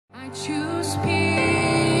I choose peace.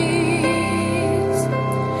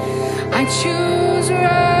 I choose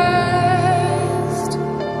rest.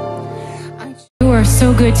 You are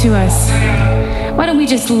so good to us. Why don't we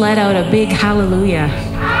just let out a big hallelujah?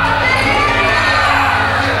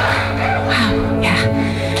 Wow,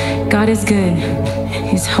 yeah. God is good.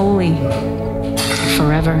 He's holy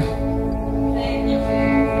forever.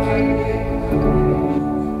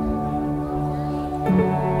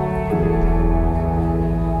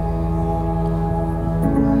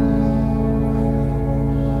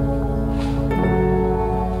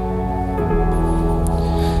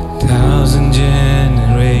 1,000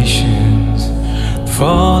 generations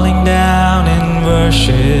falling down in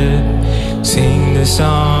worship, sing the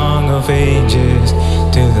song of ages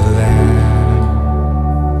to the Lamb.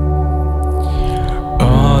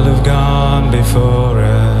 All have gone before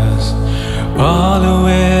us, all who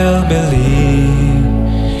will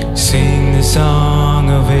believe, sing the song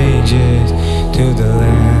of ages to the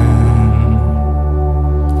Lamb.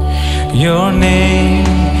 Your name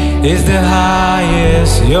is the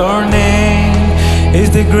highest, your name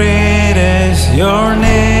is the greatest, your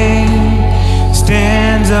name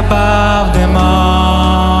stands above them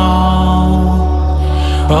all.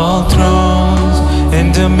 All thrones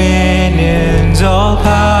and dominions, all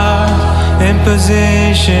power and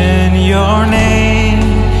position, your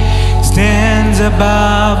name stands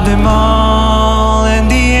above them all. And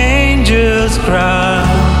the angels cry,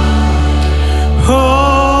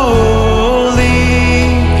 all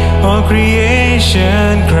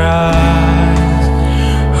creation cries,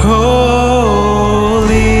 holy,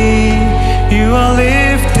 you are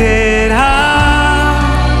lifted high,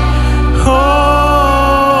 holy,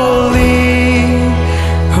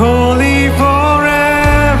 holy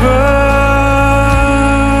forever.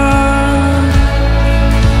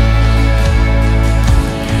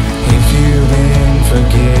 If you've been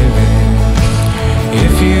forgiven,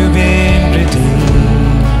 if you've been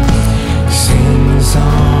redeemed, sing the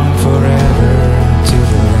song forever to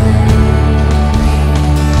the Lamb.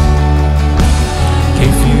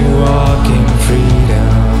 If you walk in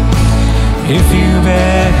freedom, if you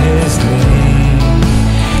bear His name,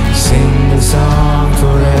 sing the song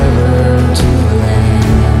forever to the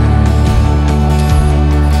Lamb.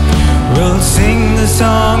 We'll sing the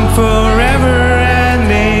song forever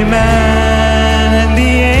and amen. And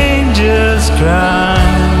the angels cry,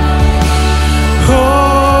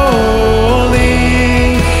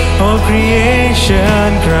 all creation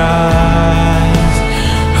cries,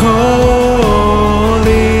 holy,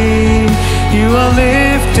 you are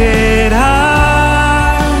lifted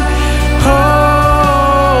high, holy,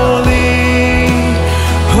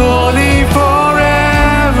 holy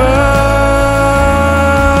forever.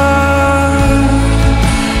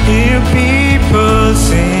 Hear people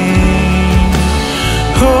sing,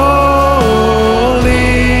 holy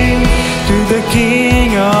to the King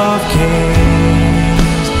of Kings.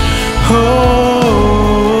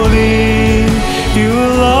 Holy, you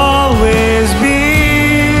will always be.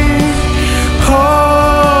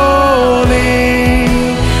 Holy,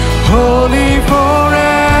 holy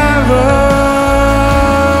forever.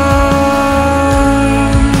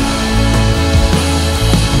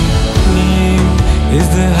 Name is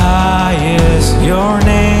the highest, your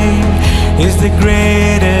name is the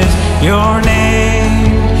greatest, your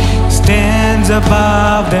name stands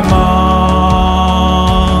above them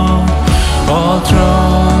all. All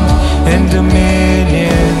thrones and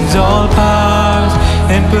dominions, all powers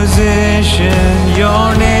and position,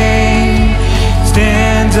 your name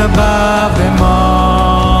stands above them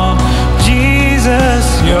all.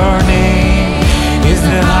 Jesus, your name is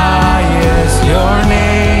the highest, your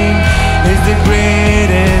name is the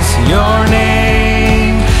greatest, your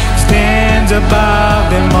name stands above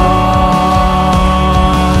them all.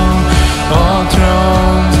 All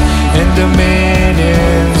thrones and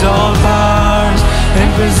dominions, all powers and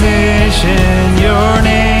position, your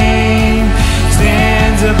name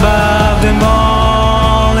stands above them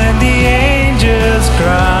all. And the angels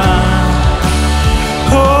cry,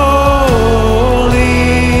 holy,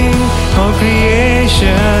 all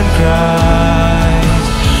creation cries,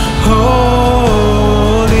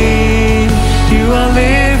 holy, you are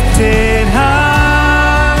lifted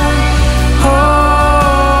high,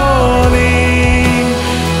 holy,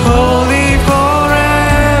 holy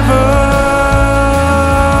forever.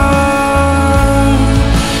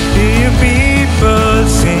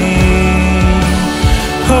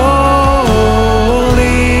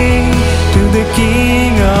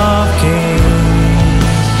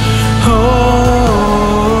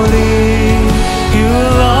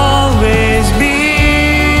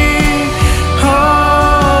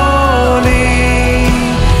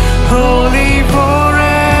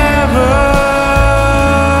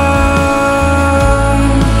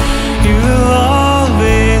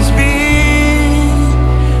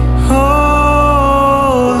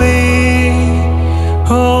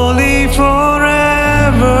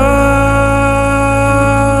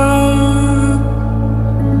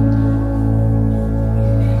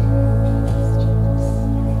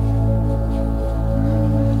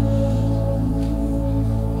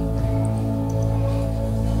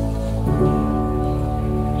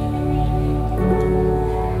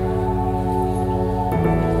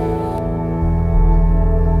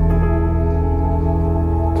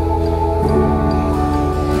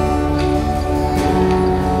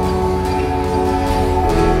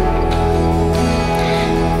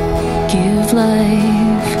 give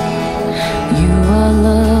life, you are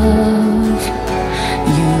love,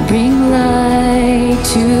 you bring light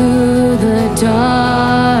to the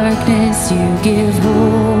darkness, you give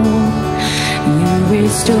hope, you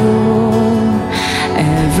restore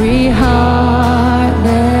every heart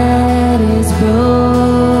that is broken.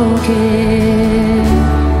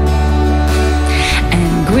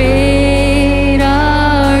 And great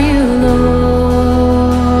are you, Lord.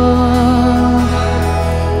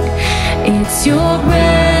 It's your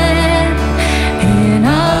breath in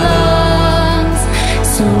our lungs,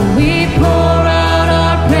 so we pour out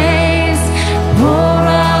our praise, pour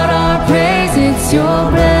out our praise. It's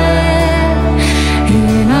your breath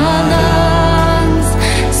in our lungs,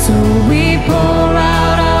 so we pour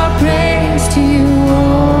out our praise to you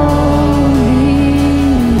only.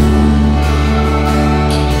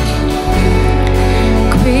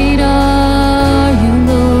 Great are you,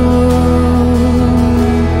 Lord.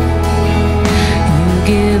 You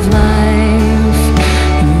give life,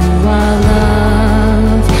 you are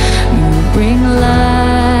love, you bring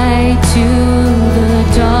light to the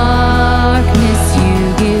darkness, you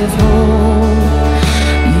give hope,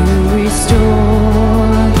 you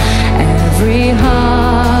restore every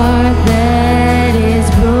heart that is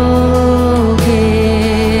broken.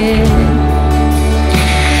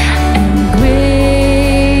 And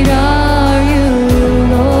great are you,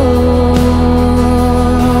 Lord.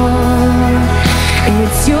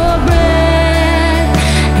 It's your breath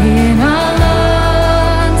in our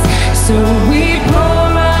lungs, so we pour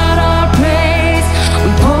out our praise, we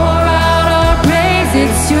pour out our praise.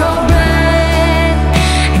 It's your breath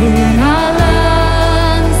in our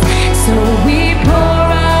lungs, so we pour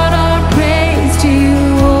out our praise to you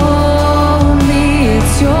only.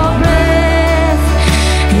 It's your breath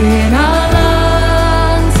in our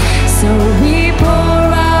lungs, so we pour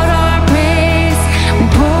out our praise, we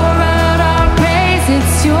pour out our praise.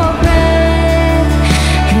 It's your breath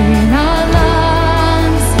in our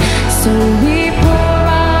lungs, so we pour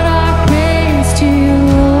out our praise to you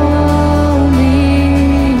only.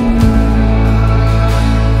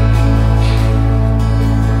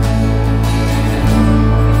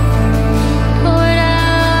 Pour it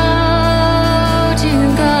out to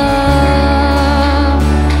God,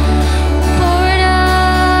 pour it out.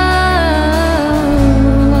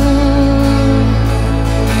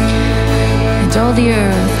 And all the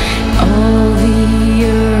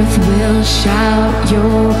earth will shout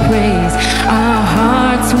your praise. Our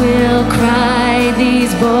hearts will cry,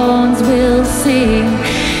 these bones will sing.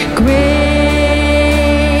 Great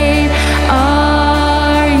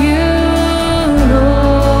are you, Lord.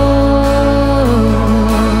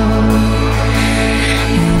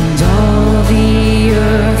 And all the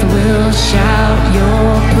earth will shout your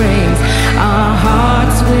praise. Our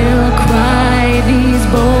hearts will cry, these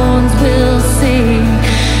bones will sing.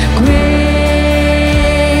 Great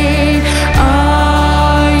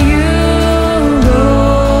are you,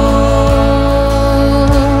 Lord.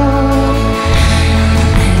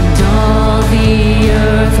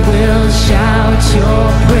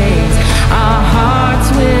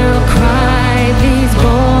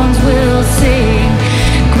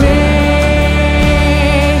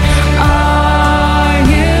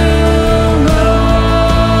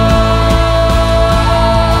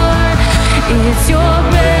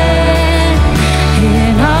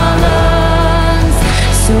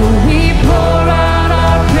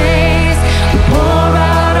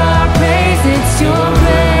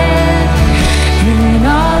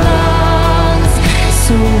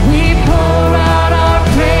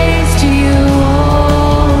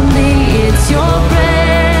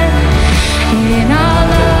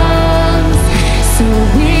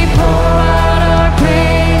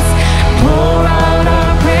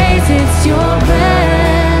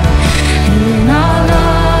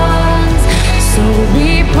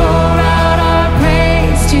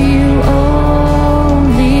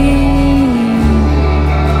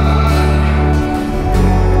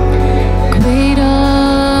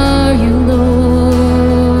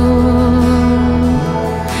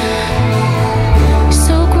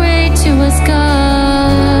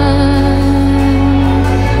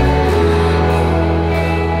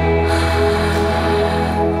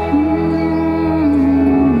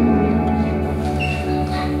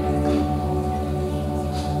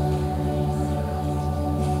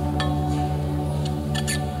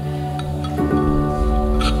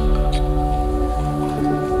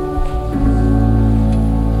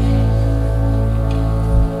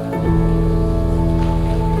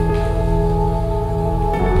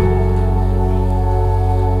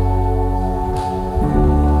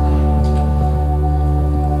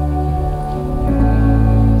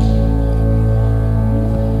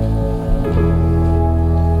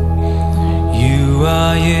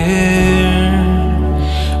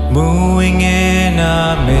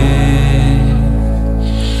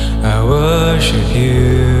 worship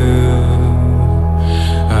you,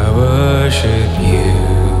 I worship you.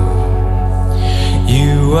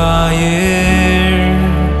 You are here,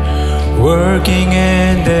 working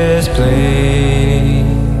in this place.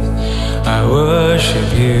 I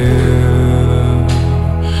worship you,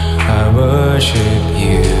 I worship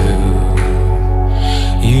you.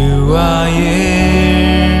 You are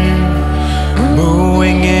here,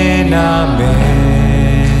 moving in our midst.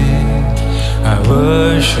 I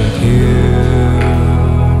worship you,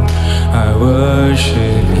 I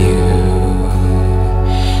worship you.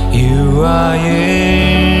 You are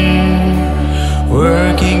here,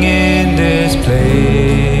 working in this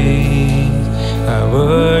place. I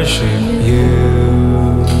worship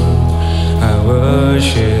you, I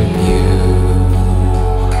worship you.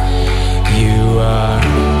 You are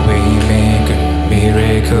waymaker,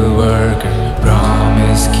 miracle worker,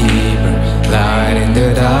 promise keeper, light in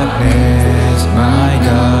the darkness. My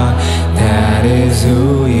God, that is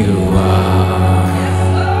who you are.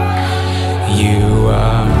 You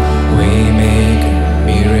are waymaker,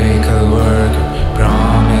 miracle worker,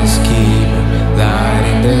 promise keeper, light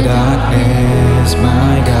in the darkness.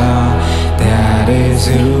 My God, that is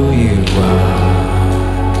who you are.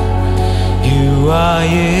 You are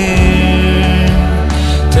here,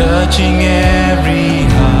 touching every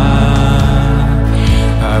heart.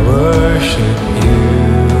 I worship you,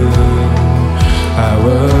 I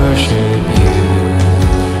worship you.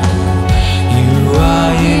 You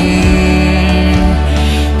are here,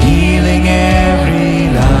 healing every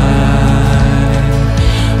life.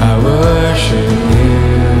 I worship you,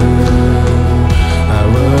 I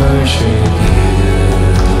worship you.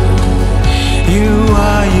 You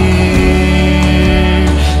are here,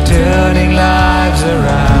 turning lives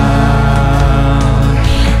around.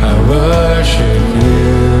 I worship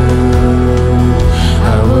you,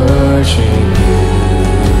 I worship you.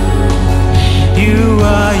 You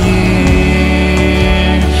are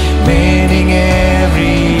here, mending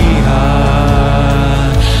every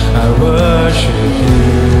heart. I worship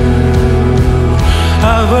you,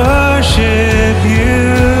 I worship you,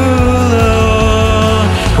 Lord.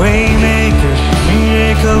 Waymaker,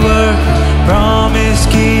 miracle worker, promise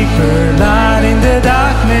keeper, light in the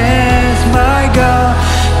darkness. My God,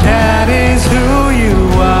 that is who you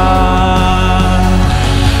are.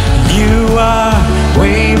 You are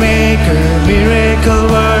waymaker, miracle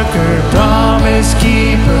worker, promise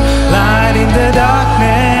keeper, light in the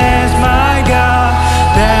darkness. My God,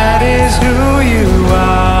 that is who you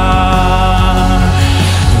are.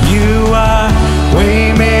 You are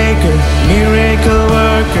waymaker, miracle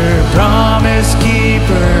worker, promise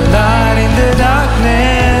keeper, light in the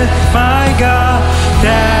darkness. My God,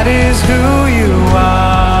 that is who you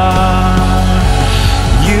are.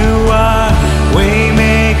 You are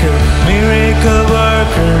waymaker, miracle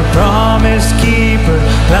worker, promise keeper,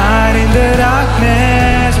 light in the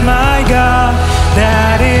darkness. My God,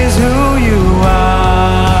 that is who you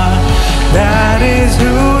are. That is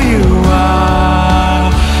who you are.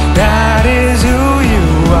 That is who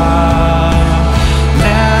you are.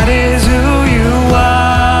 That is who you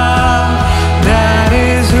are. That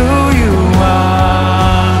is who you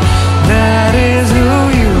are. That is who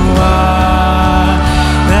you are.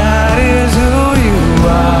 That is who you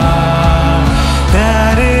are.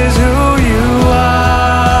 That is who you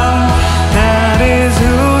are. That is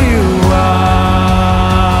who you are.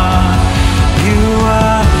 You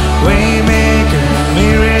are waymaker,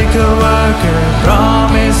 miracle worker,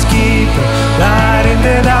 promise keeper, light in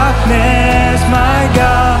the darkness. My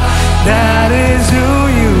God, that is who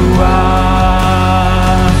you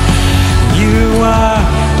are. You are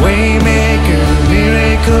waymaker,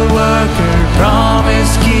 miracle worker,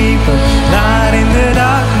 promise keeper, light in the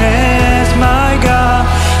darkness. My God,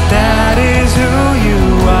 that is who you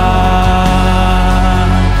are.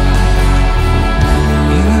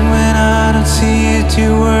 Even when I don't see it,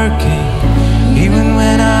 you're working. Even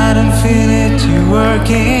when I don't feel it, you're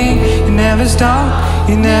working. You never stop,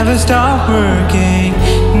 you never stop working.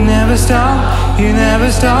 You never stop, you never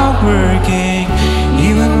stop working.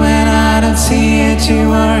 Even when I don't see it, you're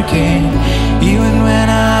working. Even when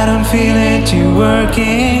I don't feel it, you're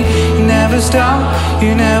working. You never stop,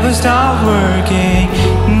 you never stop working.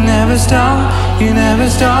 You never stop, you never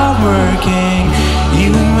stop working.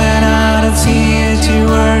 Even when I don't see it, you're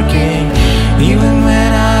working. Even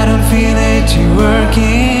when I don't feel it, you're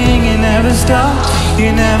working. You never stop,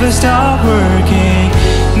 you never stop working.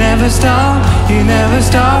 Never stop, you never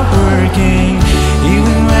stop working.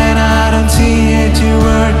 Even when I don't see it, you're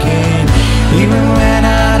working. Even when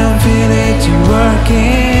I don't feel it, you're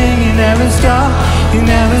working. You never stop, you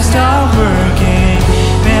never stop working.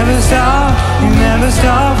 Never stop, you never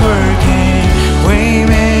stop working.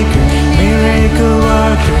 waymaker, miracle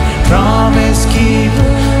worker, promise keeper,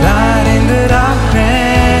 light in the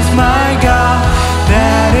darkness. My God,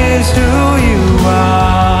 that is who you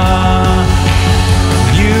are.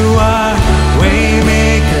 You are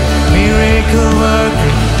waymaker, miracle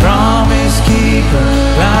worker, promise keeper,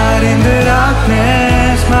 light in the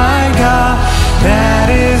darkness. My God, that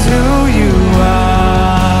is who you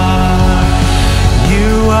are.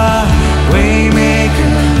 You are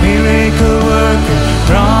waymaker, miracle worker,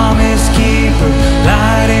 promise keeper,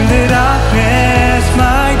 light in the darkness.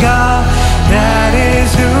 My God, that is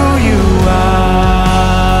who you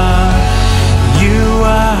are. You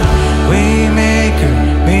are waymaker,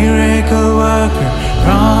 miracle worker,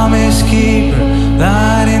 promise keeper,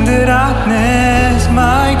 light in the darkness.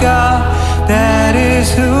 My God, that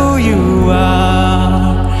is who you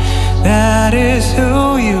are. That is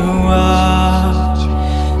who you are.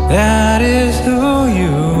 That is who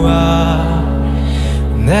you are.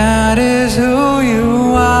 That is who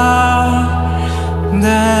you are.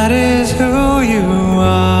 That is who you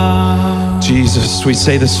are. Jesus, we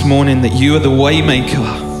say this morning that you are the waymaker,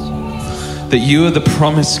 that you are the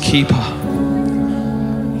promise keeper,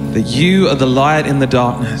 that you are the light in the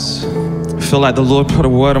darkness. I feel like the Lord put a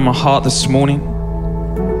word on my heart this morning.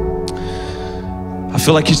 I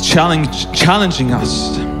feel like He's challenging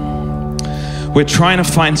us. We're trying to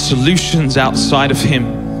find solutions outside of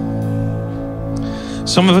Him.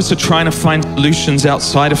 Some of us are trying to find solutions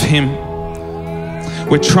outside of Him.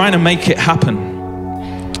 We're trying to make it happen.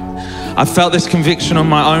 I felt this conviction on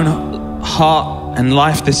my own heart and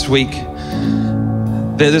life this week.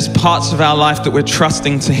 There's parts of our life that we're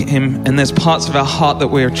trusting to Him, and there's parts of our heart that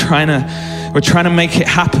we're trying to make it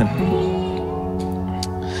happen.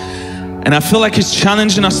 And I feel like He's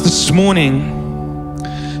challenging us this morning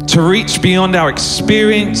to reach beyond our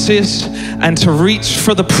experiences and to reach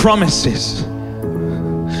for the promises.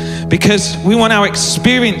 Because we want our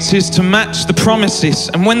experiences to match the promises.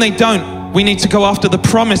 And when they don't, we need to go after the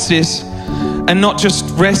promises and not just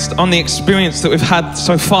rest on the experience that we've had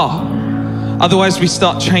so far. Otherwise, we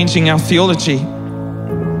start changing our theology.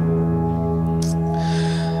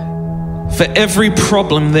 For every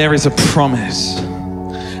problem, there is a promise.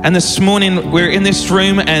 And this morning, we're in this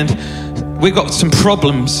room and we've got some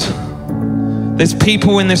problems. There's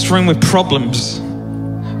people in this room with problems.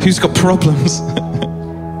 Who's got problems?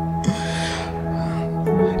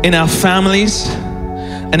 In our families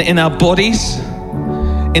and in our bodies,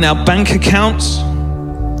 in our bank accounts,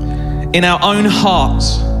 in our own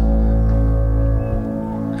hearts.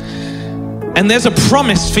 And there's a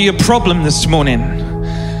promise for your problem this morning.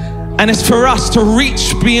 And it's for us to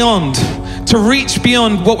reach beyond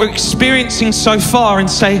what we're experiencing so far and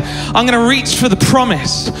say, I'm going to reach for the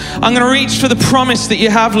promise. I'm going to reach for the promise that you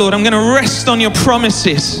have, Lord. I'm going to rest on your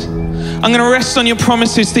promises. I'm going to rest on your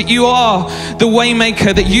promises that you are the way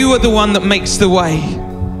maker, that you are the one that makes the way.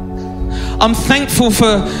 I'm thankful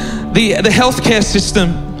for the healthcare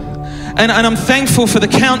system, and I'm thankful for the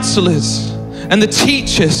counselors and the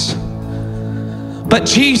teachers. But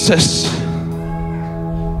Jesus,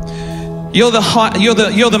 you're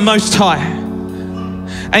the Most High,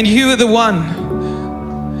 and you are the one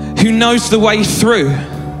who knows the way through,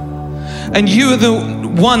 and you are the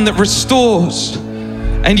one that restores,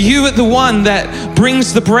 and you are the one that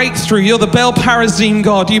brings the breakthrough. You're the Bel Parazim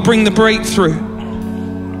God. You bring the breakthrough.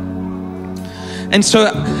 And so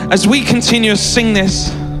as we continue to sing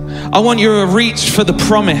this, I want you to reach for the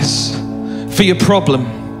promise for your problem.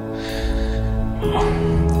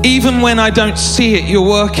 Even when I don't see it, you're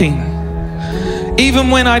working.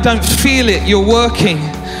 Even when I don't feel it, you're working.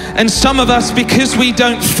 And some of us, because we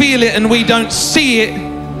don't feel it and we don't see it,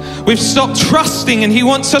 we've stopped trusting, and He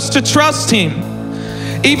wants us to trust Him.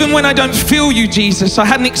 Even when I don't feel you, Jesus. I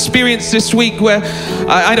had an experience this week where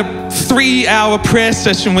I had a 3-hour prayer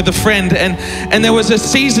session with a friend, and there was a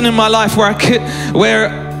season in my life where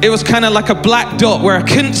it was kind of like a black dot, where I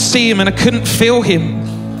couldn't see Him and I couldn't feel Him.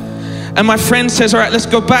 And my friend says, all right, let's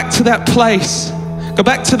go back to that place. Go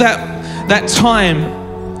back to that time.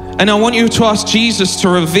 And I want you to ask Jesus to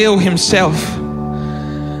reveal Himself.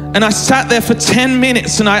 And I sat there for 10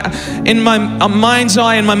 minutes, and in my mind's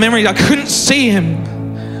eye, in my memory, I couldn't see Him.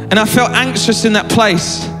 And I felt anxious in that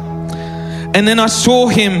place. And then I saw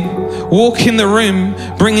Him walk in the room,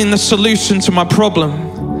 bringing the solution to my problem.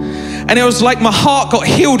 And it was like my heart got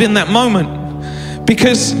healed in that moment,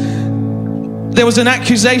 because there was an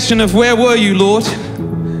accusation of, where were you, Lord?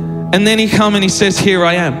 And then He come and He says, here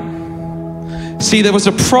I am. See, there was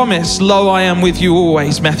a promise, lo, I am with you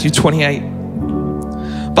always, Matthew 28.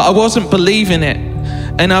 But I wasn't believing it.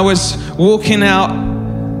 And I was walking out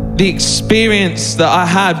the experience that I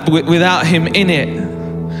had without him in it.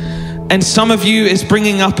 And some of you, it's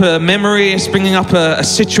bringing up a memory, it's bringing up a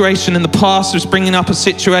situation in the past, it's bringing up a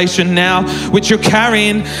situation now which you're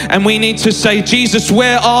carrying, and we need to say, Jesus,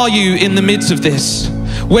 where are you in the midst of this?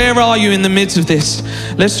 Where are you in the midst of this?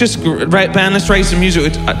 Let's just, band, let's raise the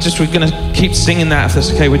music. We're going to keep singing that, if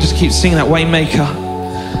that's okay. We'll just keep singing that, Waymaker.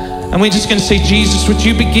 And we're just going to say, Jesus, would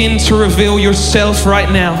you begin to reveal yourself right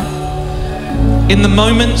now in the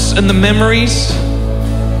moments and the memories,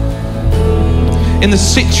 in the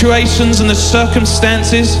situations and the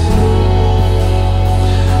circumstances.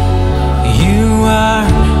 You are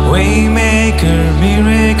Waymaker,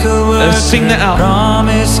 miracle worker, sing that out.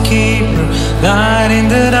 Promise keeper, light in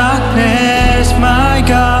the darkness, my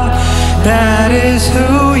God, that is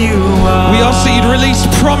who you are. We ask that you'd release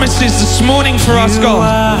promises this morning for us,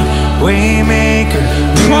 God. Waymaker,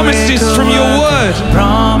 promises from your word.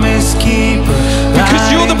 Promise keeper, because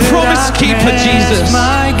you're the promise keeper, Jesus.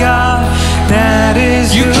 My God, that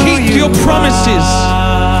is you keep your promises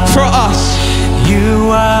for us.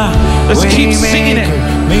 You are. Let's keep singing it.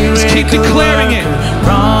 Let's keep declaring it.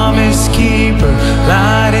 Promise keeper,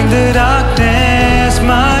 light in the darkness,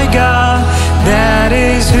 my God, that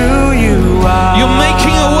is who you are. You're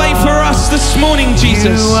making a way for us this morning,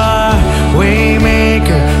 Jesus. You are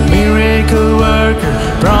Waymaker, miracle worker,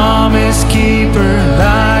 promise keeper,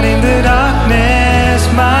 light in the darkness,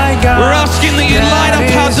 my God. We're asking that you light up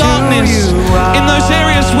our darkness. In those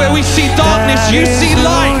areas where we see darkness, you see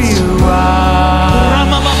light.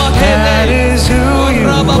 That is who you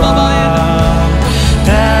are.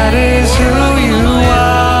 That is who you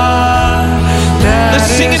are. Let's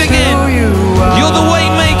sing it again. You're the way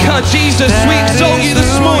maker, Jesus. We exalt you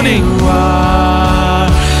this morning.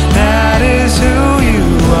 That is who you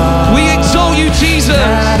are. We exalt you, Jesus.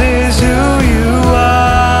 That is who you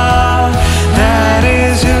are. That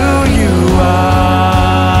is who you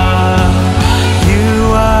are.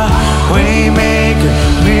 You are Waymaker,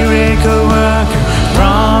 miracle worker,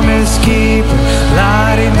 promise keeper,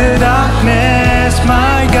 light in the darkness,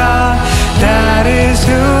 my God, that is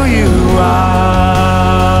who you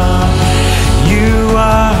are. You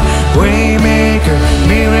are Waymaker,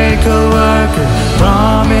 miracle worker,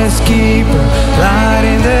 promise keeper, light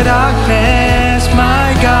in the darkness,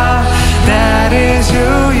 my God, that is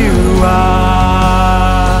who you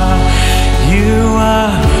are. You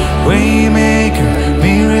are Waymaker,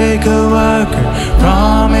 miracle worker,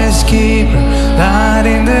 promise keeper, light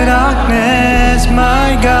in the darkness,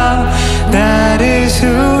 my God, that is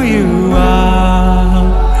who you are.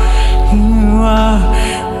 You are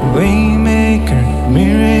Waymaker,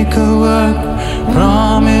 miracle worker,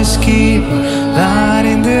 promise keeper, light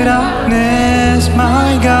in the darkness,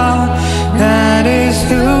 my God, that is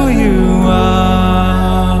who you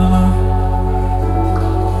are.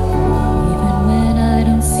 Even when I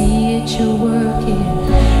don't see it, you're working.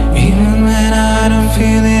 Even when I don't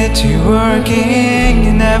feel it, you're working.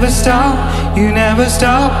 You never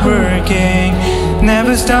stop working.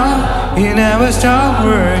 Never stop, you never stop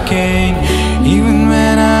working. Even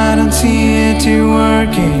when I don't see it, you're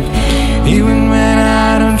working. Even when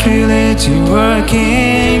I don't feel it, you're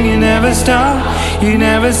working. You never stop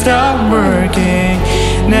working.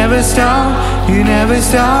 Never stop, you never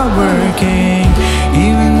stop working.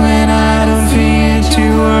 Even when I don't feel it,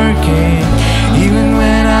 you're working. Even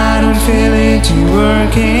when I don't feel it, you're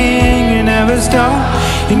working. You never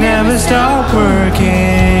stop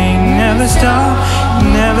working. Never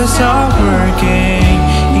stop working.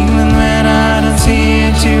 Even when I don't see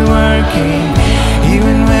it, you're working.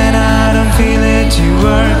 Even when I don't feel it, you're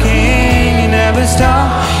working. You never stop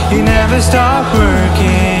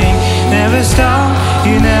working.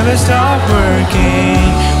 You never stop working.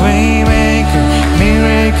 Waymaker,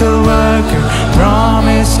 miracle worker,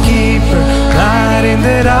 promise keeper, light in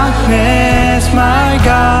the darkness, my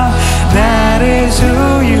God, that is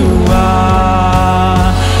who you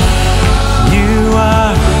are. You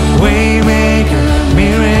are Waymaker,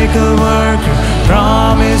 miracle worker,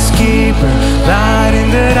 promise keeper, light in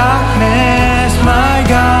the darkness, my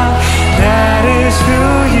God, that is who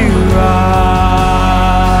you are.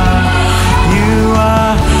 You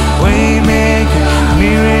are Waymaker,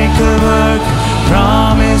 miracle worker,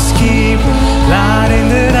 promise keeper, light in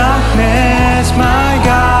the darkness.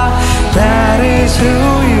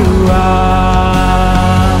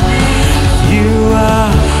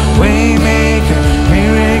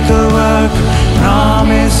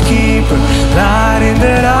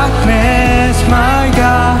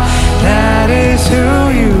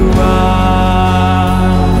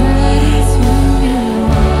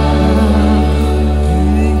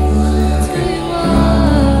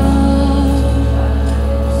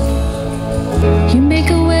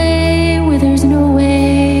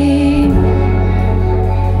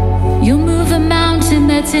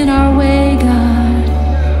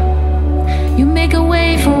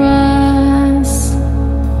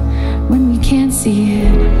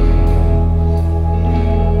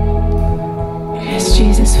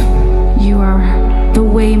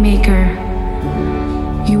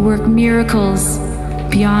 miracles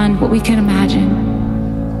beyond what we can imagine.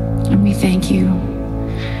 And we thank you.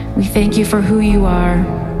 We thank you for who you are.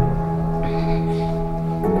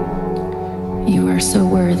 You are so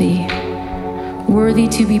worthy, worthy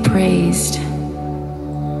to be praised.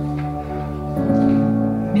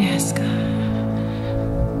 Yes, God.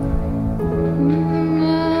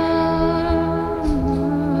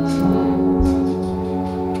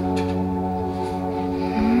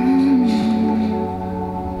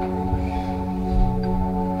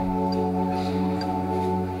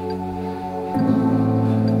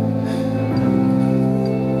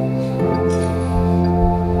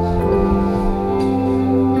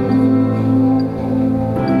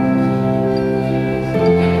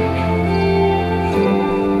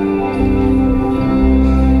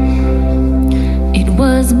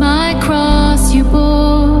 Was my cross you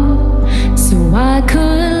bore, so I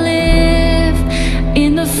could live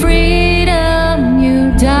in the freedom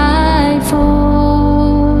you died for.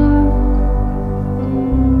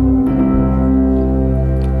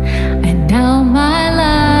 And now my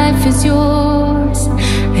life is yours,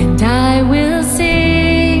 and I will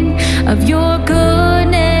sing of your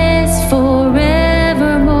goodness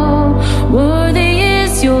forevermore. Worthy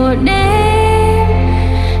is your name,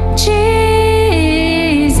 Jesus.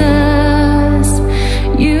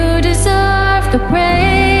 You deserve the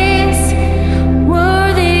praise.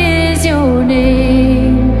 Worthy is your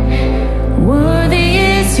name. Worthy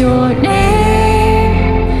is your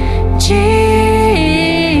name,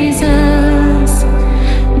 Jesus.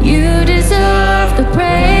 You deserve the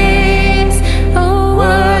praise. Oh,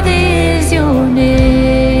 worthy is your name.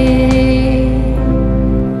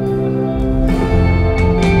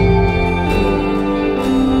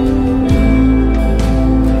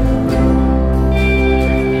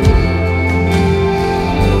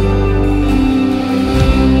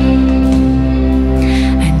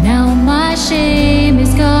 And now my shame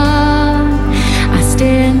is gone. I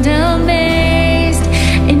stand amazed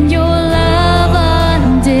in your love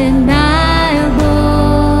undeniable.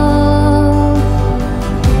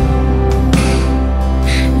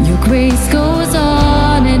 Your grace goes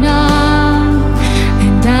on, and I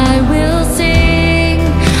will sing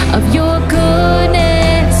of your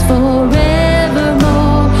goodness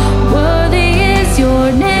forevermore. Worthy is your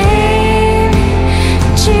name,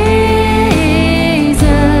 Jesus.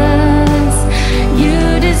 You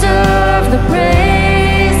deserve the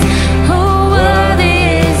praise. Oh, worthy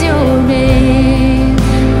is your name.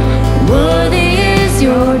 Worthy is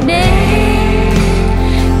your name,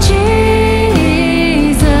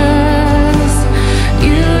 Jesus.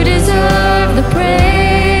 You deserve the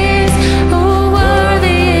praise. Oh,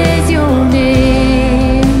 worthy is your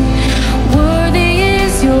name. Worthy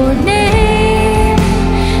is your name,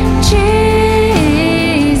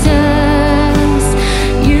 Jesus.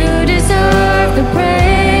 You deserve the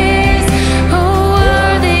praise. Oh,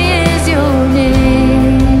 worthy is your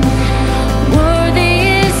name. Worthy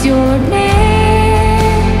is your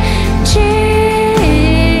name,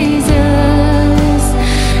 Jesus.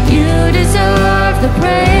 You deserve the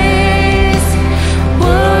praise.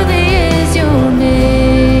 Worthy is your name.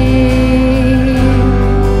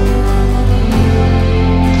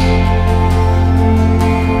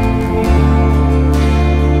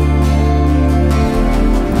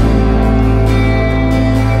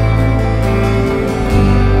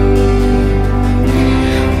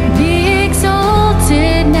 Be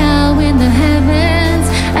exalted now in the heavens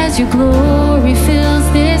as your glory fills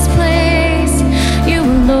this place. You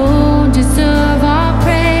alone deserve our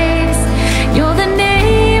praise. You're the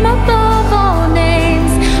name above all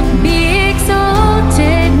names. Be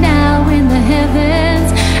exalted now in the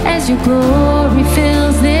heavens as your glory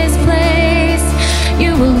fills this place.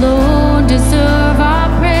 You alone deserve our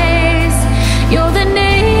praise. You're the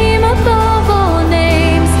name above all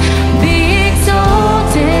names. Be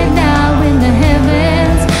exalted now in the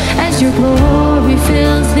heavens as your glory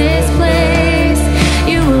fills this place.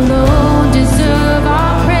 You alone deserve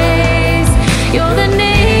our praise. You're the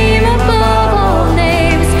name above all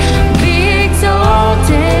names. Be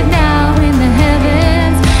exalted now in the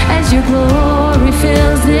heavens as your glory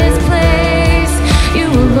fills this place. You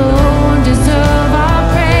alone deserve our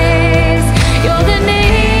praise. You're the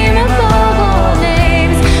name above all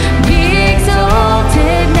names. Be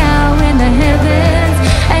exalted now in the heavens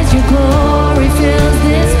as your glory fills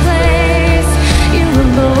this place. You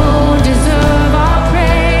alone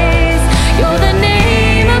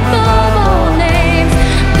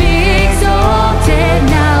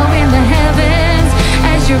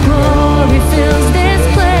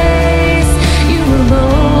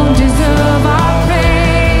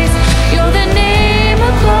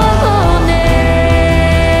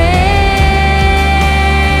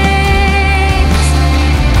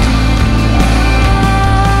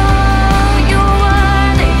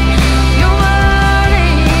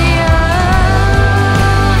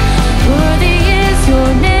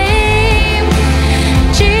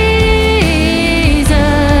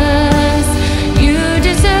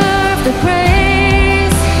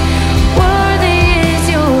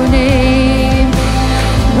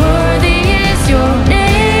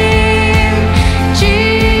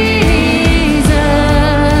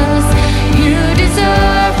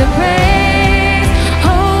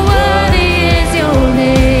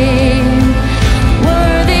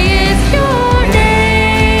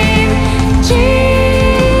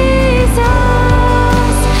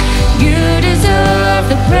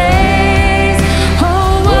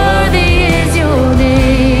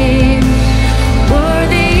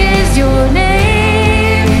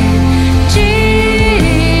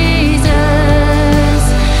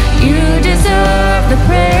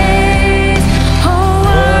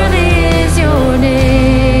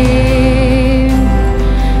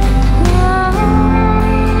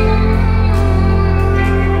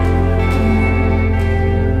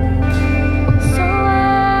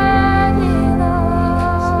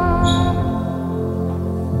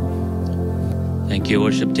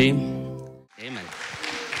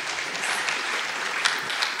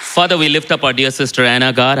Father, we lift up our dear sister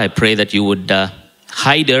Anna, God. I pray that you would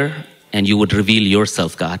hide her and you would reveal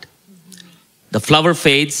yourself, God. The flower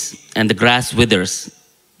fades and the grass withers,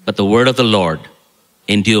 but the word of the Lord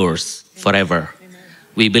endures forever.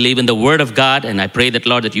 We believe in the word of God, and I pray that,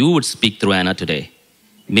 Lord, that you would speak through Anna today.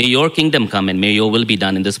 May your kingdom come and may your will be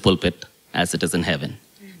done in this pulpit as it is in heaven.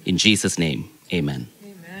 In Jesus' name, amen.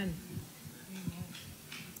 Amen.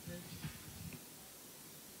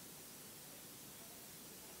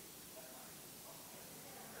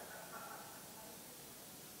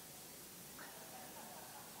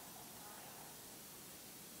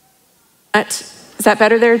 Is that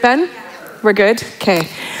better there, Ben? We're good? Okay.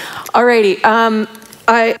 Alrighty.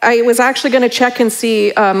 I was actually going to check and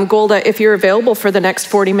see, Golda, if you're available for the next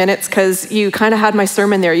 40 minutes, because you kind of had my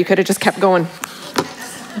sermon there. You could have just kept going.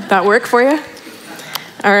 That work for you?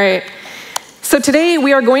 All right. So today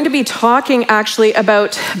we are going to be talking actually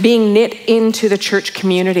about being knit into the church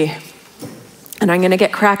community. And I'm going to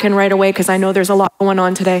get cracking right away because I know there's a lot going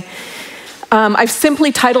on today. I've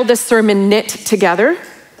simply titled this sermon, Knit Together.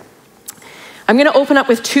 I'm going to open up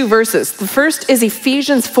with two verses. The first is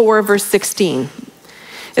Ephesians 4, verse 16.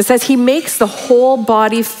 It says, he makes the whole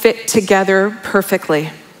body fit together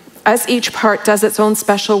perfectly. As each part does its own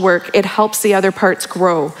special work, it helps the other parts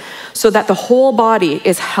grow so that the whole body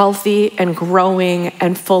is healthy and growing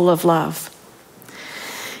and full of love.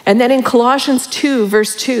 And then in Colossians 2,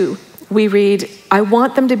 verse 2, we read, I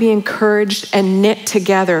want them to be encouraged and knit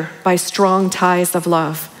together by strong ties of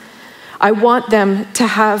love. I want them to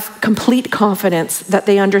have complete confidence that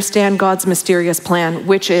they understand God's mysterious plan,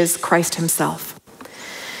 which is Christ himself.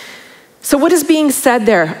 So what is being said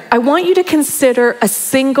there? I want you to consider a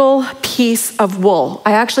single piece of wool.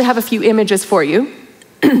 I actually have a few images for you.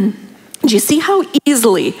 Do you see how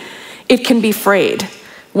easily it can be frayed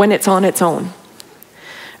when it's on its own?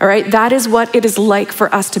 All right, that is what it is like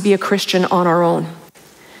for us to be a Christian on our own.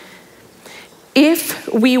 If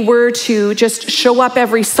we were to just show up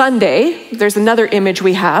every Sunday, there's another image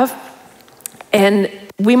we have, and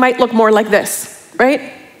we might look more like this,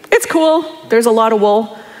 right? It's cool, there's a lot of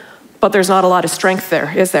wool, but there's not a lot of strength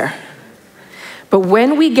there, is there? But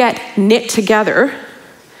when we get knit together,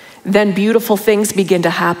 then beautiful things begin to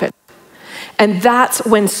happen. And that's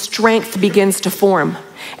when strength begins to form.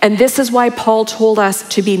 And this is why Paul told us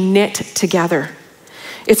to be knit together.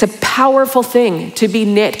 It's a powerful thing to be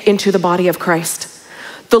knit into the body of Christ.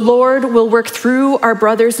 The Lord will work through our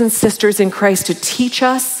brothers and sisters in Christ to teach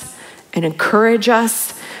us and encourage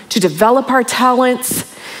us, to develop our talents,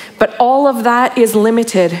 but all of that is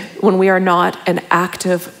limited when we are not an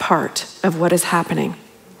active part of what is happening.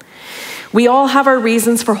 We all have our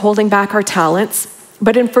reasons for holding back our talents,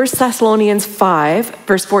 but in 1 Thessalonians 5,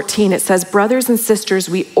 verse 14, it says, brothers and sisters,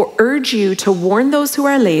 we urge you to warn those who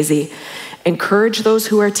are lazy, encourage those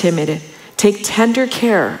who are timid, take tender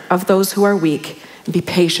care of those who are weak, and be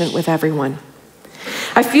patient with everyone.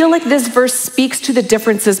 I feel like this verse speaks to the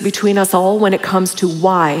differences between us all when it comes to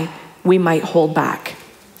why we might hold back.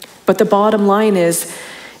 But the bottom line is,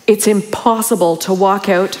 it's impossible to walk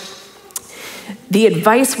out the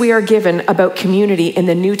advice we are given about community in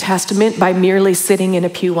the New Testament by merely sitting in a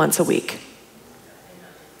pew once a week.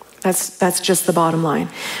 That's just the bottom line.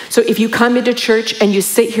 So if you come into church and you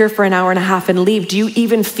sit here for an hour and a half and leave, do you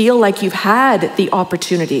even feel like you've had the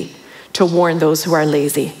opportunity to warn those who are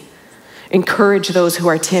lazy, encourage those who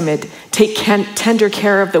are timid, take tender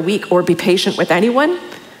care of the weak, or be patient with anyone?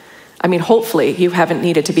 I mean, hopefully you haven't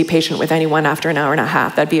needed to be patient with anyone after an hour and a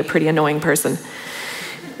half. That'd be a pretty annoying person.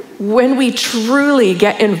 When we truly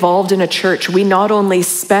get involved in a church, we not only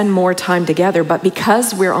spend more time together, but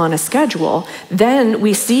because we're on a schedule, then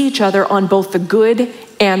we see each other on both the good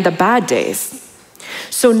and the bad days.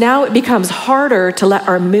 So now it becomes harder to let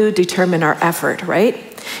our mood determine our effort, right?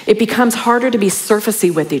 It becomes harder to be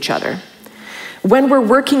surfacey with each other. When we're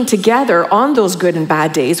working together on those good and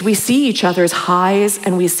bad days, we see each other's highs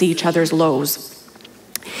and we see each other's lows.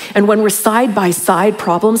 And when we're side by side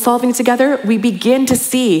problem solving together, we begin to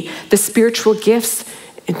see the spiritual gifts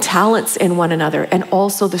and talents in one another and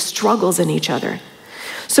also the struggles in each other.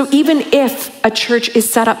 So even if a church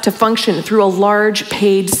is set up to function through a large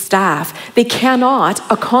paid staff, they cannot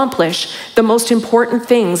accomplish the most important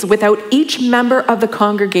things without each member of the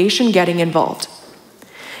congregation getting involved.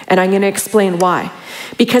 And I'm going to explain why.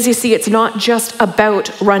 Because you see, it's not just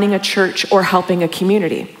about running a church or helping a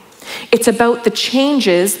community. It's about the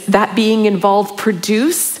changes that being involved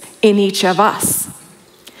produce in each of us.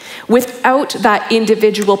 Without that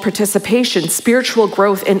individual participation, spiritual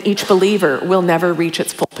growth in each believer will never reach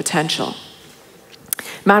its full potential.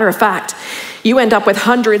 Matter of fact, you end up with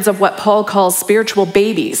hundreds of what Paul calls spiritual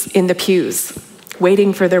babies in the pews.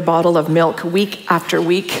 waiting for their bottle of milk week after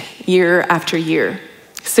week, year after year.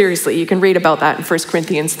 Seriously, you can read about that in 1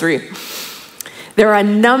 Corinthians 3. There are a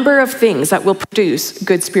number of things that will produce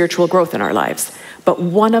good spiritual growth in our lives, but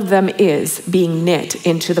one of them is being knit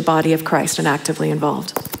into the body of Christ and actively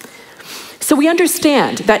involved. So we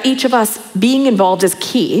understand that each of us being involved is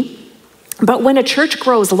key, but when a church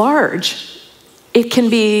grows large, it can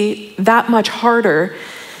be that much harder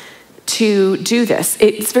to do this.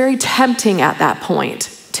 It's very tempting at that point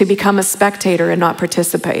to become a spectator and not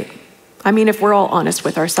participate. I mean, if we're all honest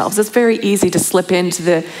with ourselves, it's very easy to slip into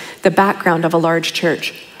the background of a large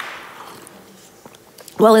church.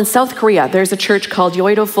 Well, in South Korea, there's a church called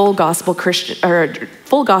Yoido Full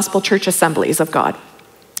Gospel Church Assemblies of God.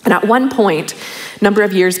 And at one point, a number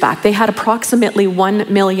of years back, they had approximately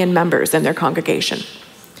 1 million members in their congregation.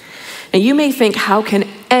 Now, you may think, how can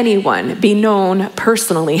anyone be known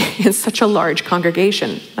personally in such a large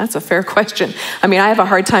congregation? That's a fair question. I mean, I have a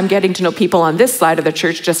hard time getting to know people on this side of the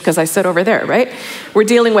church just because I sit over there, right? We're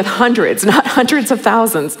dealing with hundreds, not hundreds of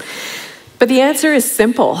thousands. But the answer is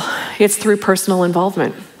simple. It's through personal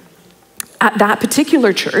involvement. At that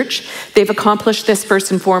particular church, they've accomplished this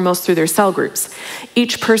first and foremost through their cell groups.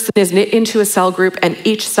 Each person is knit into a cell group, and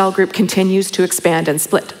each cell group continues to expand and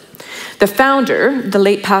split. The founder, the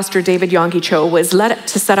late pastor David Yonggi Cho, was led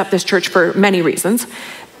to set up this church for many reasons.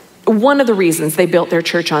 One of the reasons they built their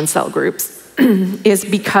church on cell groups is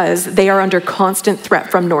because they are under constant threat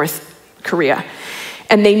from North Korea.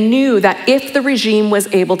 And they knew that if the regime was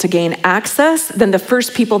able to gain access, then the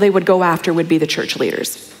first people they would go after would be the church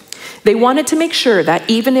leaders. They wanted to make sure that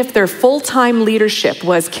even if their full-time leadership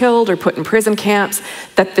was killed or put in prison camps,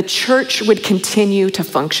 that the church would continue to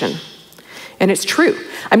function. And it's true.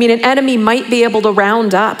 I mean, an enemy might be able to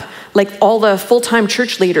round up like all the full-time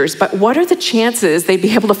church leaders, but what are the chances they'd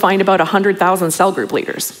be able to find about 100,000 cell group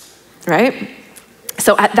leaders, right?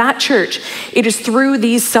 So at that church, it is through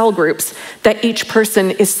these cell groups that each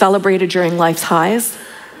person is celebrated during life's highs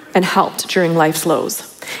and helped during life's lows.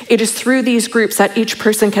 It is through these groups that each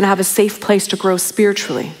person can have a safe place to grow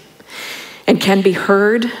spiritually and can be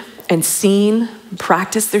heard and seen,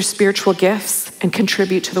 practice their spiritual gifts, and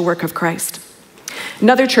contribute to the work of Christ.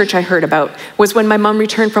 Another church I heard about was when my mom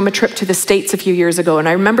returned from a trip to the States a few years ago, and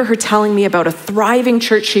I remember her telling me about a thriving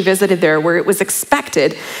church she visited there where it was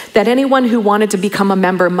expected that anyone who wanted to become a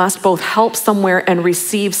member must both help somewhere and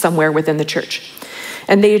receive somewhere within the church.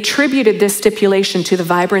 And they attributed this stipulation to the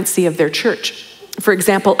vibrancy of their church. For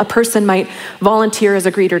example, a person might volunteer as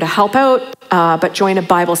a greeter to help out, but join a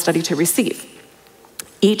Bible study to receive.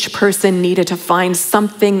 Each person needed to find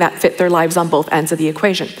something that fit their lives on both ends of the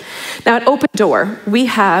equation. Now at Open Door, we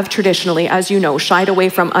have traditionally, as you know, shied away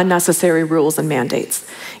from unnecessary rules and mandates,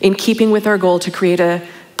 in keeping with our goal to create a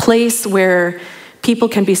place where people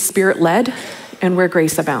can be spirit-led and where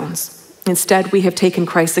grace abounds. Instead, we have taken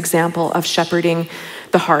Christ's example of shepherding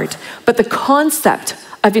the heart. But the concept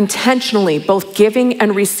of intentionally both giving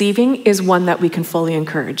and receiving is one that we can fully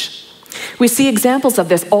encourage. We see examples of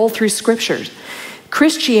this all through Scripture.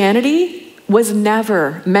 Christianity was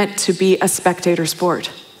never meant to be a spectator sport.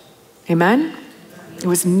 Amen? It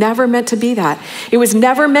was never meant to be that. It was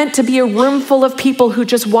never meant to be a room full of people who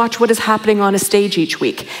just watch what is happening on a stage each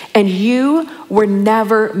week. And you were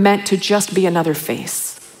never meant to just be another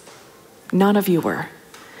face. None of you were.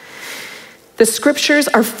 The scriptures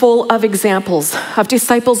are full of examples of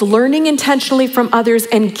disciples learning intentionally from others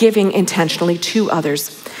and giving intentionally to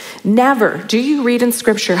others. Never do you read in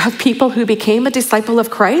scripture of people who became a disciple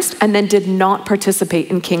of Christ and then did not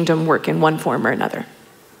participate in kingdom work in one form or another.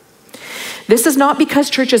 This is not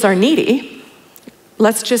because churches are needy.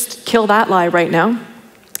 Let's just kill that lie right now.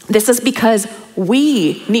 This is because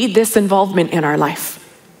we need this involvement in our life.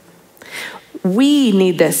 We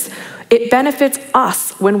need this. It benefits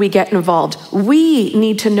us when we get involved. We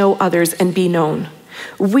need to know others and be known.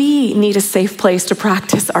 We need a safe place to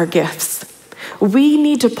practice our gifts. We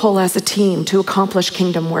need to pull as a team to accomplish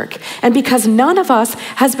kingdom work. And because none of us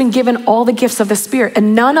has been given all the gifts of the Spirit,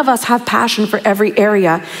 and none of us have passion for every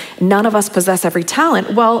area, none of us possess every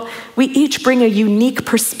talent, well, we each bring a unique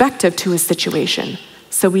perspective to a situation.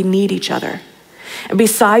 So we need each other. And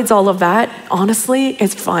besides all of that, honestly,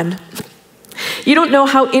 it's fun. You don't know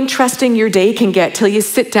how interesting your day can get till you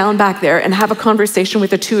sit down back there and have a conversation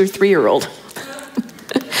with a 2 or 3-year-old.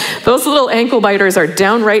 Those little ankle biters are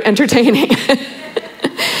downright entertaining.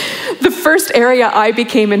 The first area I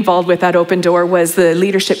became involved with at Open Door was the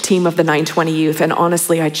leadership team of the 920 youth, and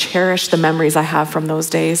honestly, I cherish the memories I have from those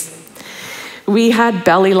days. We had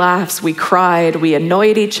belly laughs, we cried, we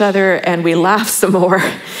annoyed each other, and we laughed some more.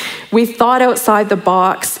 We thought outside the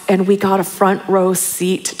box, and we got a front row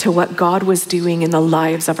seat to what God was doing in the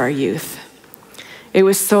lives of our youth. It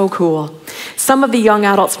was so cool. Some of the young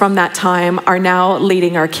adults from that time are now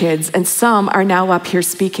leading our kids, and some are now up here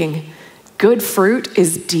speaking. Good fruit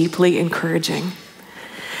is deeply encouraging.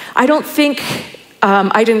 I didn't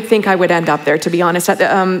think I would end up there, to be honest.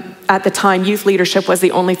 At the time, youth leadership was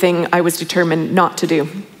the only thing I was determined not to do.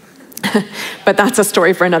 But that's a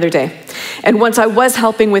story for another day. And once I was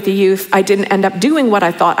helping with the youth, I didn't end up doing what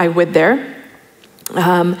I thought I would there.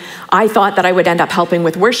 I thought that I would end up helping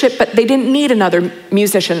with worship, but they didn't need another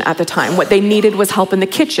musician at the time. What they needed was help in the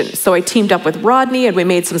kitchen. So I teamed up with Rodney, and we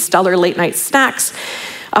made some stellar late night snacks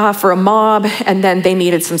for a mob, and then they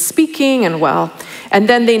needed some speaking, and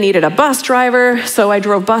then they needed a bus driver, so I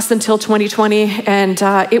drove bus until 2020, and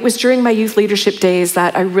it was during my youth leadership days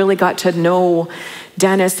that I really got to know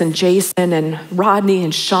Dennis and Jason and Rodney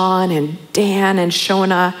and Sean and Dan and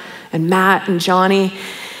Shona and Matt and Johnny,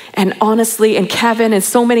 and honestly, and Kevin and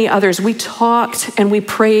so many others. We talked and we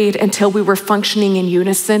prayed until we were functioning in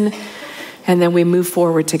unison, and then we moved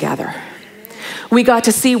forward together. We got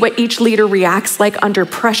to see what each leader reacts like under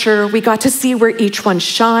pressure. We got to see where each one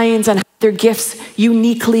shines and how their gifts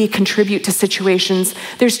uniquely contribute to situations.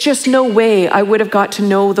 There's just no way I would have got to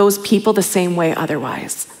know those people the same way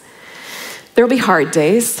otherwise. There'll be hard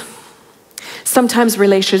days. Sometimes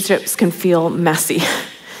relationships can feel messy.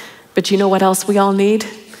 But you know what else we all need?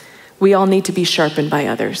 We all need to be sharpened by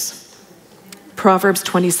others. Proverbs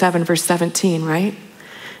 27, verse 17, right?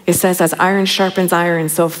 It says, as iron sharpens iron,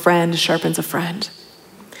 so a friend sharpens a friend.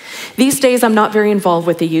 These days, I'm not very involved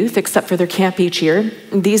with the youth, except for their camp each year.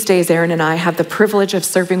 These days, Aaron and I have the privilege of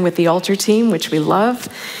serving with the altar team, which we love.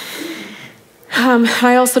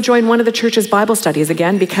 I also joined one of the church's Bible studies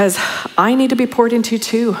again, because I need to be poured into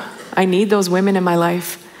too. I need those women in my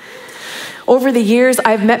life. Over the years,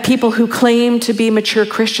 I've met people who claim to be mature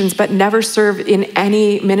Christians, but never served in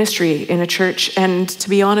any ministry in a church. And to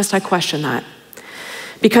be honest, I question that.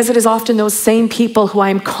 Because it is often those same people who I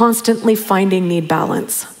am constantly finding need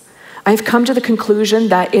balance. I've come to the conclusion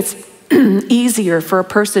that it's easier for a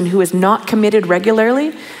person who is not committed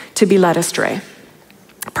regularly to be led astray.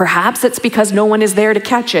 Perhaps it's because no one is there to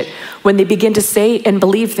catch it when they begin to say and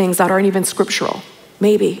believe things that aren't even scriptural.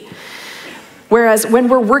 Maybe. Whereas when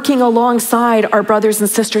we're working alongside our brothers and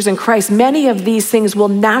sisters in Christ, many of these things will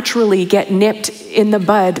naturally get nipped in the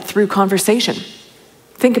bud through conversation.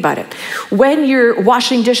 Think about it. When you're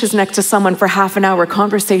washing dishes next to someone for half an hour,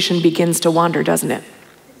 conversation begins to wander, doesn't it?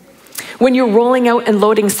 When you're rolling out and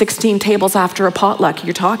loading 16 tables after a potluck,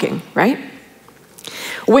 you're talking, right?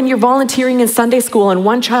 When you're volunteering in Sunday school and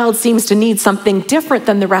one child seems to need something different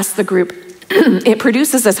than the rest of the group, it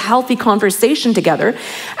produces this healthy conversation together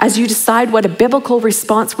as you decide what a biblical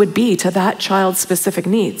response would be to that child's specific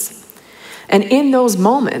needs. And in those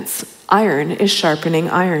moments, iron is sharpening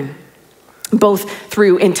iron, both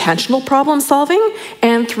through intentional problem solving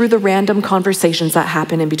and through the random conversations that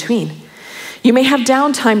happen in between. You may have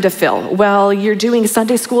downtime to fill. Well, you're doing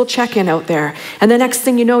Sunday school check-in out there, and the next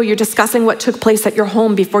thing you know, you're discussing what took place at your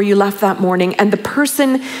home before you left that morning, and the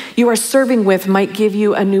person you are serving with might give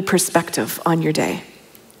you a new perspective on your day,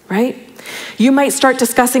 right? You might start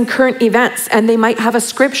discussing current events, and they might have a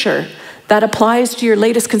scripture that applies to your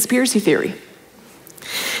latest conspiracy theory.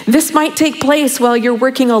 This might take place while you're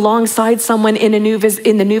working alongside someone in the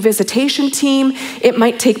new visitation team. It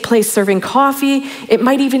might take place serving coffee. It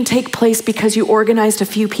might even take place because you organized a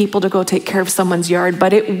few people to go take care of someone's yard,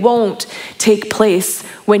 but it won't take place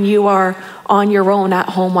when you are on your own at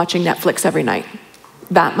home watching Netflix every night.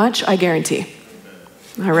 That much, I guarantee.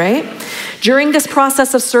 All right? During this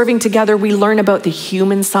process of serving together, we learn about the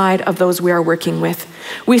human side of those we are working with.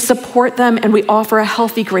 We support them and we offer a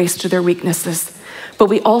healthy grace to their weaknesses. But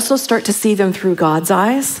we also start to see them through God's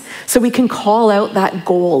eyes, so we can call out that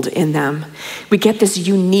gold in them. We get this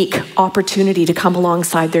unique opportunity to come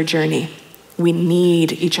alongside their journey. We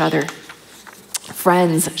need each other.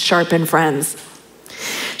 Friends sharpen friends.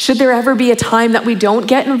 Should there ever be a time that we don't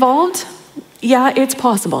get involved? Yeah, it's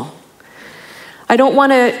possible. I don't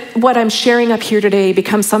want what I'm sharing up here today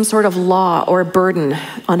become some sort of law or burden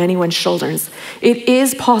on anyone's shoulders. It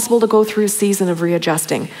is possible to go through a season of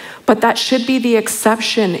readjusting, but that should be the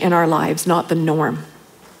exception in our lives, not the norm,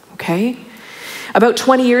 okay? About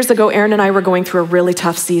 20 years ago, Aaron and I were going through a really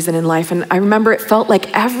tough season in life, and I remember it felt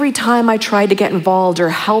like every time I tried to get involved or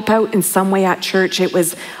help out in some way at church, it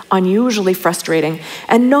was unusually frustrating,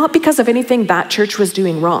 and not because of anything that church was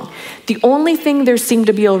doing wrong. The only thing there seemed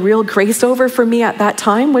to be a real grace over for me at that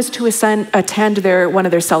time was to attend one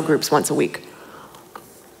of their cell groups once a week.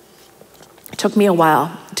 It took me a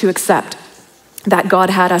while to accept that God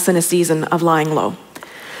had us in a season of lying low.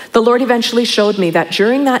 The Lord eventually showed me that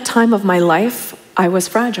during that time of my life, I was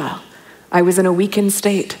fragile. I was in a weakened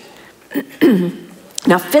state.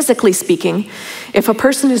 Now, physically speaking, if a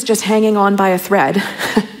person is just hanging on by a thread,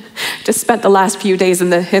 just spent the last few days in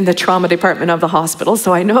the trauma department of the hospital,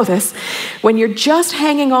 so I know this. When you're just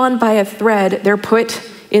hanging on by a thread, they're put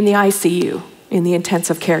in the ICU, in the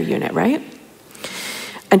intensive care unit, right?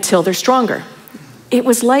 Until they're stronger. It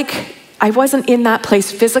was like I wasn't in that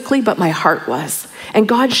place physically, but my heart was. And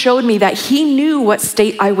God showed me that he knew what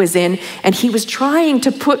state I was in, and he was trying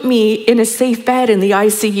to put me in a safe bed in the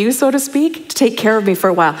ICU, so to speak, to take care of me for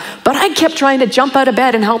a while. But I kept trying to jump out of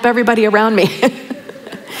bed and help everybody around me.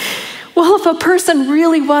 Well, if a person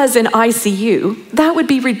really was in ICU, that would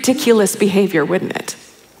be ridiculous behavior, wouldn't it?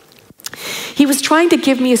 He was trying to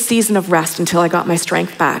give me a season of rest until I got my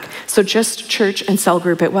strength back. So just church and cell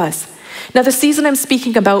group it was. Now, the season I'm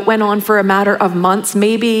speaking about went on for a matter of months,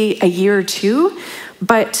 maybe a year or two,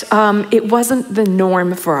 but it wasn't the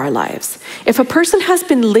norm for our lives. If a person has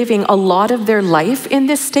been living a lot of their life in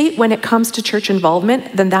this state when it comes to church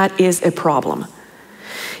involvement, then that is a problem.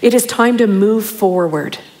 It is time to move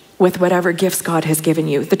forward with whatever gifts God has given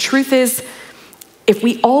you. The truth is, if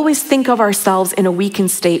we always think of ourselves in a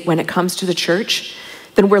weakened state when it comes to the church,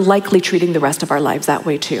 then we're likely treating the rest of our lives that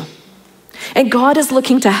way too. And God is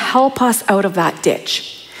looking to help us out of that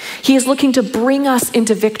ditch. He is looking to bring us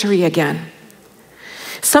into victory again.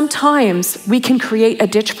 Sometimes we can create a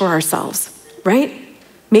ditch for ourselves, right?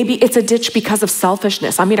 Maybe it's a ditch because of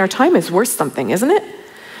selfishness. I mean, our time is worth something, isn't it?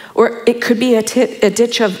 Or it could be a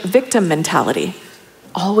ditch of victim mentality,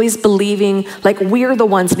 always believing like we're the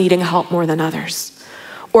ones needing help more than others.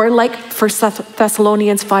 Or like 1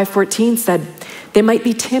 Thessalonians 5:14 said, they might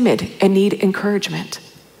be timid and need encouragement.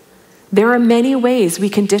 There are many ways we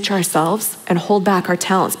can ditch ourselves and hold back our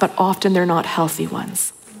talents, but often they're not healthy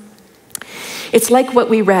ones. It's like what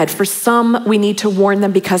we read. For some, we need to warn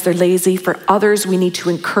them because they're lazy. For others, we need to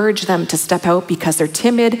encourage them to step out because they're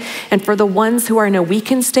timid. And for the ones who are in a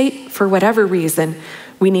weakened state, for whatever reason,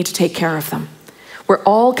 we need to take care of them. We're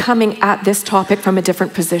all coming at this topic from a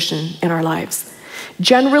different position in our lives.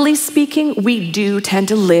 Generally speaking, we do tend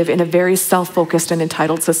to live in a very self-focused and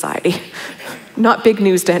entitled society. Not big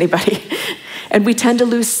news to anybody. And we tend to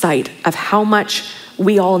lose sight of how much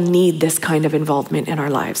we all need this kind of involvement in our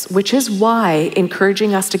lives, which is why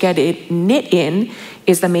encouraging us to get knit in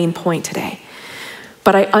is the main point today.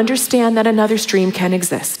 But I understand that another stream can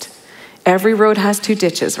exist. Every road has two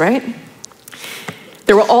ditches, right?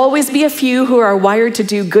 There will always be a few who are wired to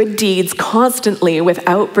do good deeds constantly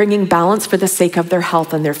without bringing balance for the sake of their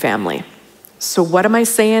health and their family. So what am I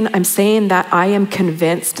saying? I'm saying that I am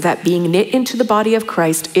convinced that being knit into the body of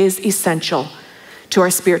Christ is essential to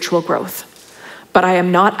our spiritual growth. But I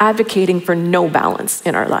am not advocating for no balance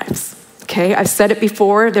in our lives. Okay, I've said it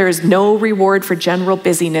before, there is no reward for general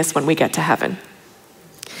busyness when we get to heaven.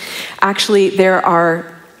 Actually, there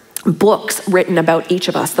are books written about each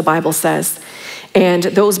of us, the Bible says. And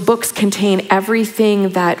those books contain everything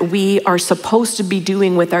that we are supposed to be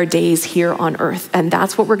doing with our days here on earth. And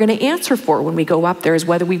that's what we're going to answer for when we go up there, is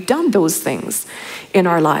whether we've done those things in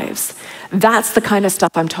our lives. That's the kind of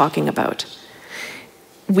stuff I'm talking about.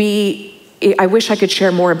 I wish I could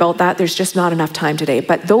share more about that. There's just not enough time today.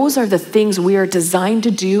 But those are the things we are designed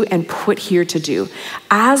to do and put here to do.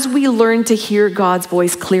 As we learn to hear God's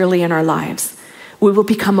voice clearly in our lives, we will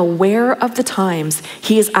become aware of the times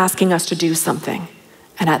he is asking us to do something.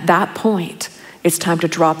 And at that point, it's time to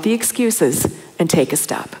drop the excuses and take a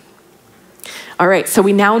step. All right, so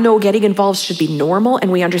we now know getting involved should be normal,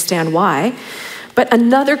 and we understand why. But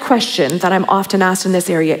another question that I'm often asked in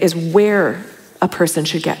this area is where a person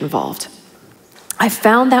should get involved. I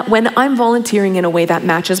found that when I'm volunteering in a way that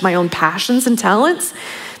matches my own passions and talents,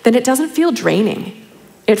 then it doesn't feel draining.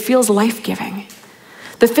 It feels life-giving.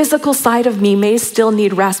 The physical side of me may still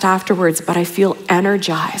need rest afterwards, but I feel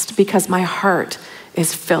energized because my heart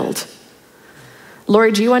is filled.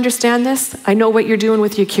 Lori, do you understand this? I know what you're doing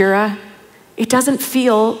with Yakira. It doesn't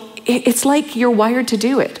feel, it's like you're wired to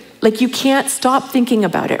do it. Like you can't stop thinking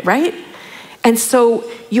about it, right? And so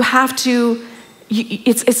you have to,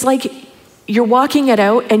 it's like you're walking it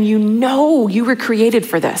out and you know you were created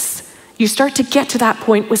for this. You start to get to that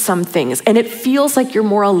point with some things, and it feels like you're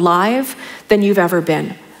more alive than you've ever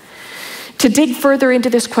been. To dig further into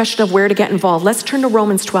this question of where to get involved, let's turn to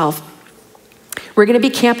Romans 12. We're going to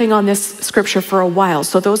be camping on this scripture for a while,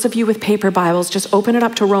 so those of you with paper Bibles, just open it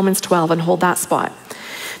up to Romans 12 and hold that spot.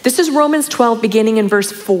 This is Romans 12 beginning in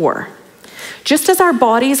verse 4. Just as our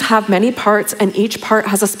bodies have many parts and each part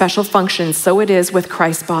has a special function, so it is with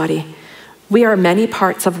Christ's body. We are many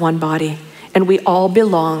parts of one body, and we all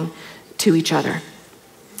belong to each other.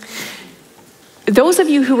 Those of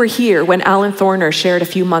you who were here when Alan Thorner shared a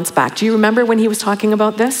few months back, do you remember when he was talking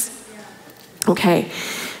about this? Okay,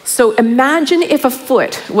 so imagine if a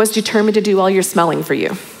foot was determined to do all your smelling for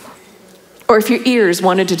you, or if your ears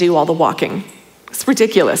wanted to do all the walking. It's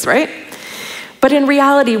ridiculous, right? But in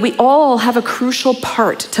reality, we all have a crucial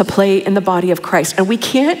part to play in the body of Christ, and we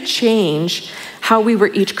can't change how we were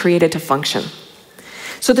each created to function.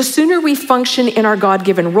 So the sooner we function in our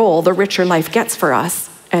God-given role, the richer life gets for us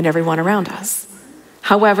and everyone around us.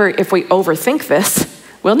 However, if we overthink this,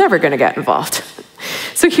 we're never going to get involved.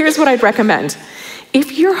 So here's what I'd recommend.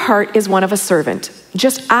 If your heart is one of a servant,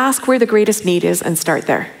 just ask where the greatest need is and start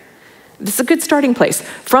there. This is a good starting place.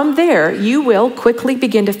 From there, you will quickly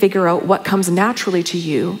begin to figure out what comes naturally to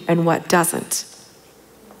you and what doesn't.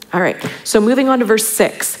 All right, so moving on to verse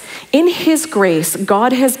 6. In his grace,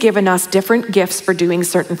 God has given us different gifts for doing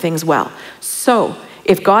certain things well. So,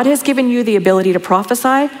 if God has given you the ability to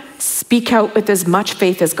prophesy, speak out with as much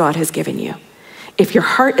faith as God has given you. If your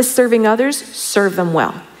heart is serving others, serve them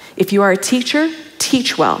well. If you are a teacher,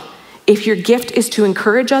 teach well. If your gift is to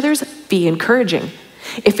encourage others, be encouraging.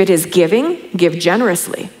 If it is giving, give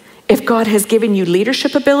generously. If God has given you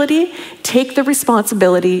leadership ability, take the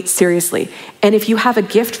responsibility seriously. And if you have a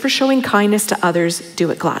gift for showing kindness to others, do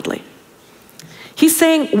it gladly. He's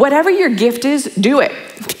saying, whatever your gift is, do it,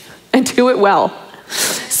 and do it well.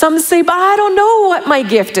 Some say, but I don't know what my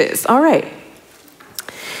gift is. All right.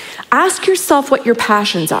 Ask yourself what your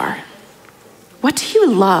passions are. What do you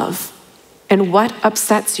love, and what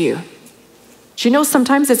upsets you? Do you know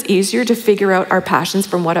sometimes it's easier to figure out our passions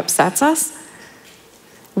from what upsets us?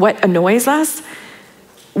 What annoys us?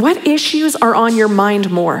 What issues are on your mind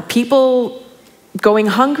more? People going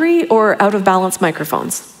hungry or out of balance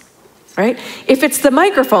microphones, right? If it's the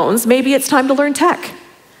microphones, maybe it's time to learn tech.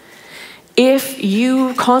 If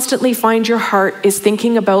you constantly find your heart is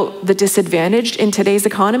thinking about the disadvantaged in today's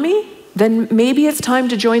economy, then maybe it's time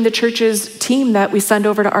to join the church's team that we send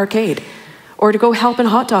over to Arcade, or to go help in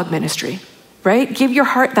hot dog ministry, right? Give your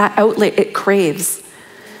heart that outlet it craves.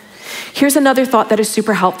 Here's another thought that is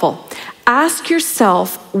super helpful. Ask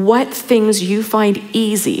yourself what things you find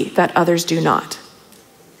easy that others do not.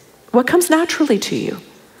 What comes naturally to you?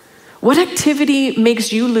 What activity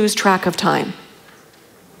makes you lose track of time?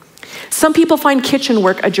 Some people find kitchen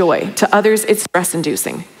work a joy. To others, it's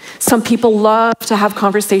stress-inducing. Some people love to have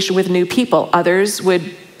conversation with new people. Others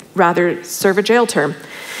would rather serve a jail term.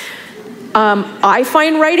 I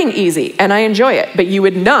find writing easy, and I enjoy it, but you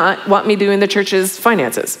would not want me doing the church's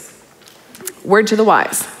finances. Word to the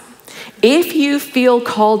wise. If you feel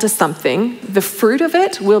called to something, the fruit of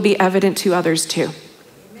it will be evident to others too.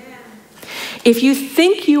 If you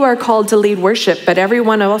think you are called to lead worship, but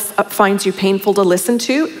everyone else finds you painful to listen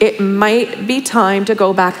to, it might be time to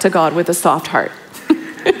go back to God with a soft heart.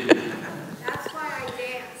 That's why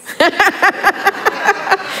I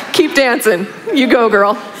dance. Keep dancing. You go,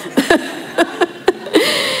 girl.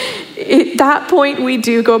 At that point, we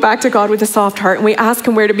do go back to God with a soft heart and we ask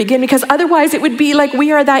him where to begin, because otherwise it would be like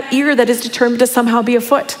we are that ear that is determined to somehow be a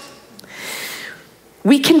foot.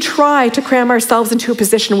 We can try to cram ourselves into a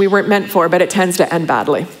position we weren't meant for, but it tends to end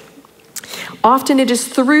badly. Often it is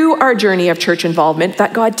through our journey of church involvement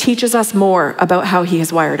that God teaches us more about how he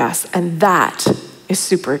has wired us, and that is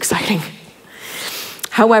super exciting.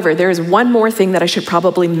 However, there is one more thing that I should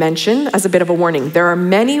probably mention as a bit of a warning. There are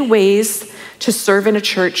many ways to serve in a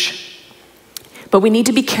church, but we need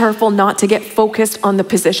to be careful not to get focused on the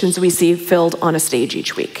positions we see filled on a stage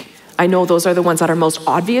each week. I know those are the ones that are most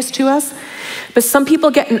obvious to us, but some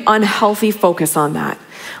people get an unhealthy focus on that.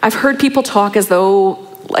 I've heard people talk as though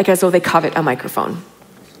they covet a microphone.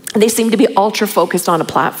 And they seem to be ultra focused on a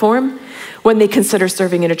platform when they consider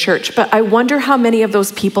serving in a church. But I wonder how many of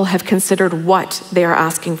those people have considered what they are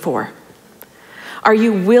asking for. Are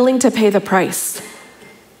you willing to pay the price?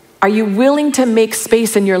 Are you willing to make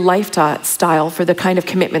space in your lifestyle for the kind of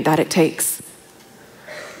commitment that it takes?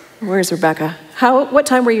 Where's Rebecca? What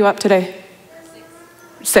time were you up today?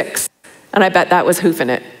 6. And I bet that was hoofing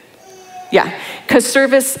it. Yeah, because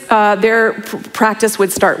service, their practice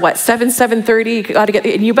would start, 7:30, you got to get,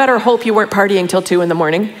 and you better hope you weren't partying till 2 in the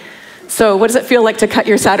morning. So what does it feel like to cut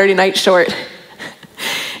your Saturday night short?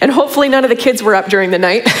 And hopefully none of the kids were up during the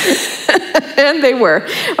night. And they were,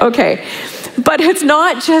 okay. But it's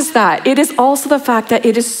not just that. It is also the fact that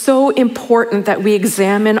it is so important that we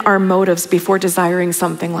examine our motives before desiring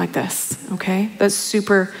something like this, okay? That's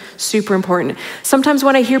super, super important. Sometimes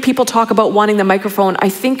when I hear people talk about wanting the microphone, I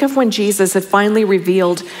think of when Jesus had finally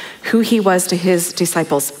revealed who he was to his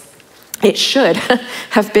disciples. It should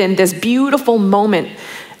have been this beautiful moment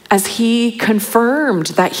as he confirmed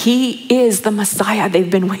that he is the Messiah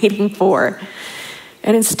they've been waiting for.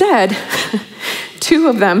 And instead,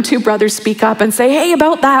 two brothers speak up and say, hey,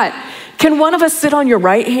 about that, can one of us sit on your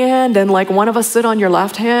right hand and like one of us sit on your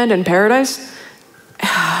left hand in paradise?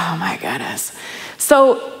 Oh my goodness.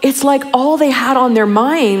 So it's like all they had on their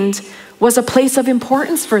mind was a place of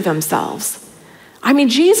importance for themselves. I mean,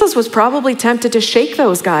 Jesus was probably tempted to shake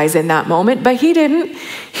those guys in that moment, but he didn't.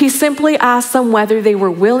 He simply asked them whether they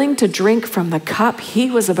were willing to drink from the cup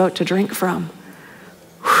he was about to drink from.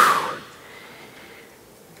 Whew.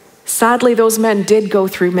 Sadly, those men did go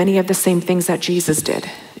through many of the same things that Jesus did,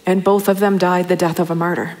 and both of them died the death of a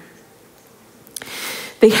martyr.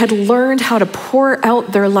 They had learned how to pour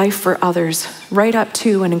out their life for others, right up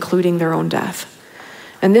to and including their own death.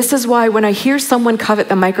 And this is why when I hear someone covet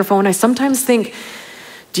the microphone, I sometimes think,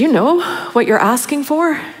 do you know what you're asking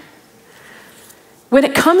for? When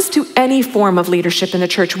it comes to any form of leadership in the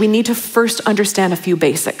church, we need to first understand a few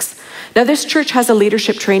basics. Now, this church has a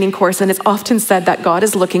leadership training course, and it's often said that God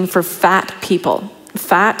is looking for fat people.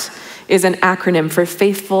 FAT is an acronym for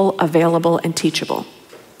faithful, available, and teachable.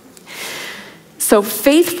 So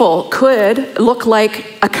faithful could look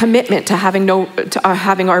like a commitment to having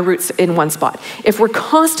our roots in one spot. If we're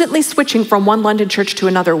constantly switching from one London church to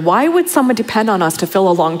another, why would someone depend on us to fill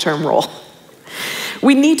a long-term role?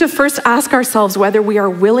 We need to first ask ourselves whether we are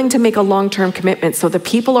willing to make a long-term commitment so the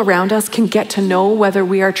people around us can get to know whether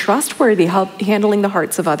we are trustworthy handling the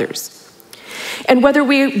hearts of others, and whether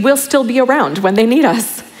we will still be around when they need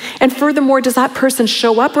us. And furthermore, does that person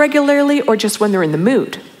show up regularly or just when they're in the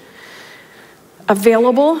mood?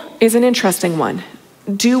 Available is an interesting one.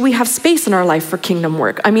 Do we have space in our life for kingdom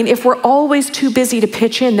work? I mean, if we're always too busy to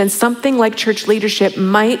pitch in, then something like church leadership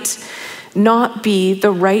might not be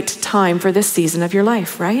the right time for this season of your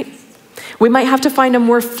life, right? We might have to find a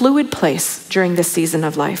more fluid place during this season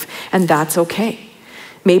of life, and that's okay.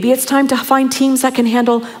 Maybe it's time to find teams that can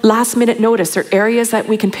handle last-minute notice or areas that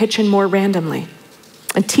we can pitch in more randomly.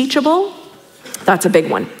 And teachable, that's a big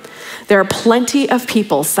one. There are plenty of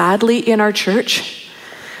people, sadly, in our church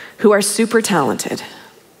who are super talented,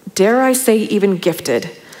 dare I say even gifted,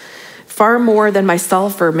 far more than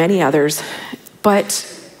myself or many others, but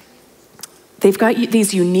they've got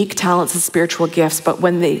these unique talents and spiritual gifts, but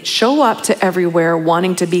when they show up to everywhere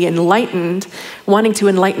wanting to be enlightened, wanting to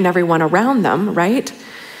enlighten everyone around them, right?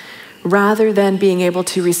 Rather than being able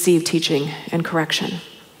to receive teaching and correction.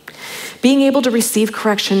 Being able to receive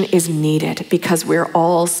correction is needed because we're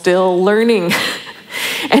all still learning.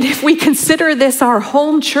 And if we consider this our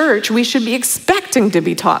home church, we should be expecting to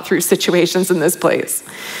be taught through situations in this place.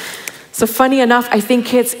 So funny enough, I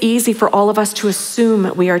think it's easy for all of us to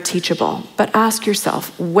assume we are teachable. But ask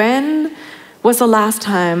yourself, when was the last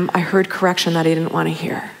time I heard correction that I didn't want to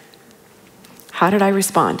hear? How did I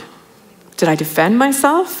respond? Did I defend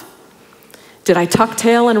myself? Did I tuck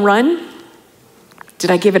tail and run? Did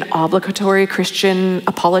I give an obligatory Christian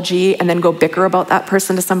apology and then go bicker about that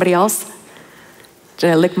person to somebody else? Did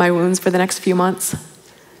I lick my wounds for the next few months?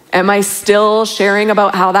 Am I still sharing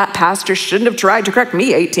about how that pastor shouldn't have tried to correct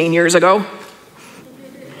me 18 years ago?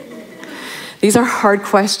 These are hard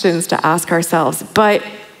questions to ask ourselves, but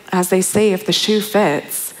as they say, if the shoe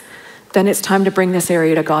fits, then it's time to bring this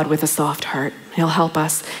area to God with a soft heart. He'll help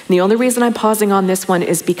us. And the only reason I'm pausing on this one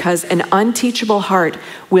is because an unteachable heart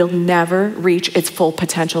will never reach its full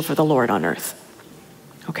potential for the Lord on earth.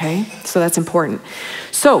 Okay? So that's important.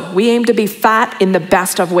 So we aim to be fat in the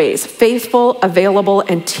best of ways, faithful, available,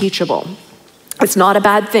 and teachable. It's not a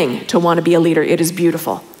bad thing to want to be a leader. It is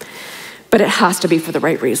beautiful. But it has to be for the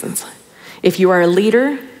right reasons. If you are a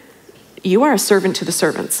leader, you are a servant to the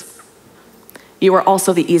servants. You are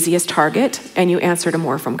also the easiest target, and you answer to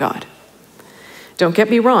more from God. Don't get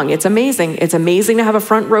me wrong, it's amazing. It's amazing to have a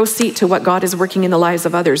front row seat to what God is working in the lives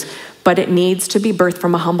of others, but it needs to be birthed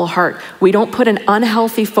from a humble heart. We don't put an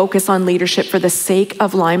unhealthy focus on leadership for the sake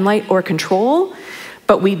of limelight or control,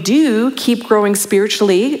 but we do keep growing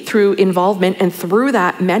spiritually through involvement, and through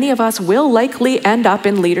that, many of us will likely end up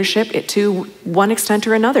in leadership to one extent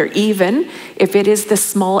or another, even if it is the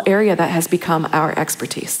small area that has become our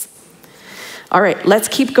expertise. All right, let's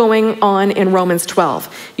keep going on in Romans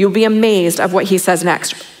 12. You'll be amazed of what he says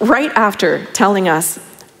next. Right after telling us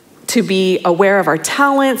to be aware of our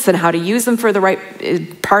talents and how to use them for the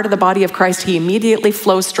right part of the body of Christ, he immediately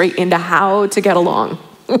flows straight into how to get along,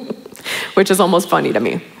 which is almost funny to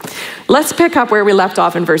me. Let's pick up where we left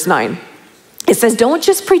off in verse 9. It says, don't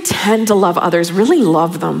just pretend to love others, really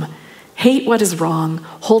love them. Hate what is wrong,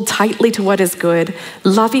 hold tightly to what is good,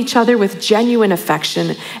 love each other with genuine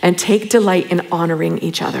affection, and take delight in honoring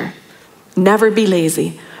each other. Never be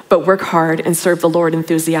lazy, but work hard and serve the Lord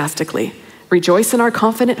enthusiastically. Rejoice in our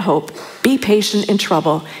confident hope, be patient in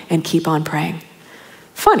trouble, and keep on praying.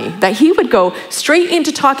 Funny that he would go straight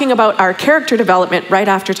into talking about our character development right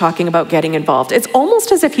after talking about getting involved. It's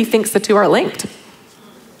almost as if he thinks the two are linked.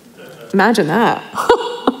 Imagine that.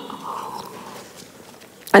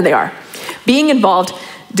 And they are. Being involved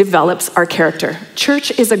develops our character.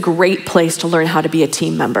 Church is a great place to learn how to be a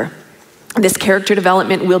team member. This character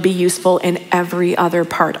development will be useful in every other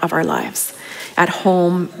part of our lives. At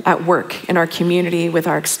home, at work, in our community, with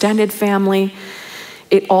our extended family.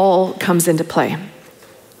 It all comes into play.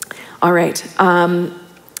 All right.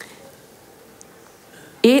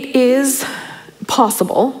 It is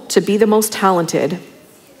possible to be the most talented,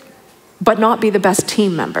 but not be the best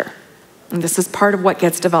team member. And this is part of what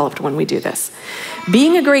gets developed when we do this.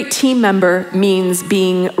 Being a great team member means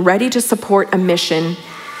being ready to support a mission,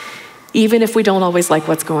 even if we don't always like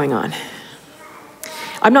what's going on.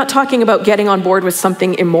 I'm not talking about getting on board with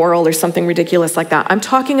something immoral or something ridiculous like that. I'm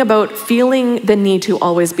talking about feeling the need to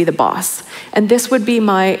always be the boss. And this would be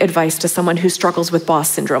my advice to someone who struggles with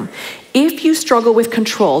boss syndrome. If you struggle with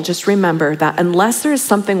control, just remember that unless there is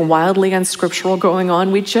something wildly unscriptural going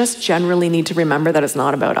on, we just generally need to remember that it's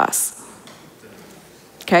not about us.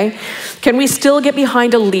 Okay? Can we still get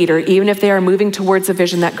behind a leader even if they are moving towards a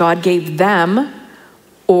vision that God gave them,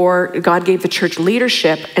 or God gave the church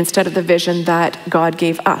leadership instead of the vision that God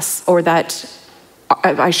gave us, or that,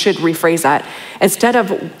 I should rephrase that, instead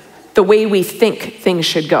of the way we think things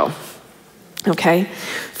should go? Okay?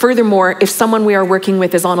 Furthermore, if someone we are working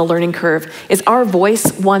with is on a learning curve, is our voice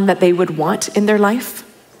one that they would want in their life?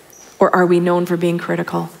 Or are we known for being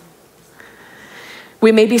critical?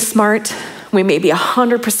 We may be smart, we may be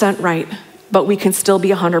 100% right, but we can still be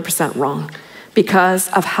 100% wrong because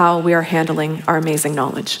of how we are handling our amazing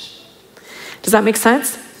knowledge. Does that make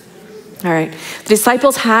sense? All right. The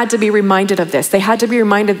disciples had to be reminded of this. They had to be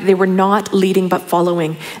reminded that they were not leading but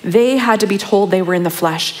following. They had to be told they were in the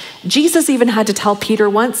flesh. Jesus even had to tell Peter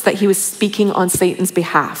once that he was speaking on Satan's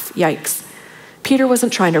behalf. Yikes. Peter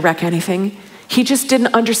wasn't trying to wreck anything. He just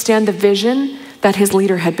didn't understand the vision that his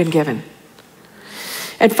leader had been given.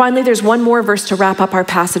 And finally, there's one more verse to wrap up our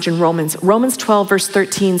passage in Romans. Romans 12, verse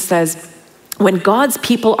 13 says, when God's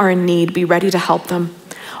people are in need, be ready to help them.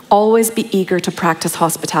 Always be eager to practice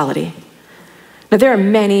hospitality. Now, there are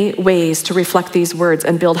many ways to reflect these words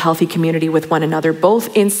and build healthy community with one another,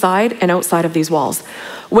 both inside and outside of these walls.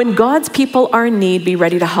 When God's people are in need, be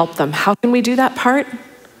ready to help them. How can we do that part?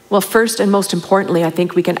 Well, first and most importantly, I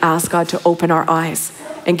think we can ask God to open our eyes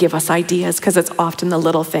and give us ideas, because it's often the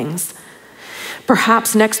little things.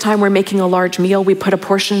 Perhaps next time we're making a large meal, we put a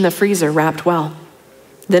portion in the freezer wrapped well.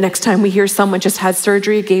 The next time we hear someone just had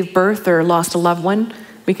surgery, gave birth, or lost a loved one,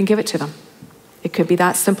 we can give it to them. It could be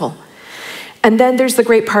that simple. And then there's the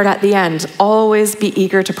great part at the end. Always be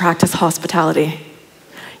eager to practice hospitality.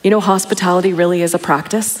 You know, hospitality really is a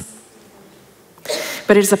practice,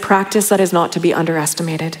 but it is a practice that is not to be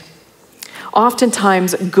underestimated.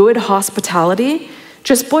 Oftentimes, good hospitality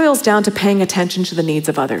just boils down to paying attention to the needs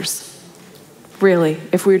of others. Really,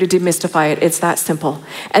 if we were to demystify it, it's that simple.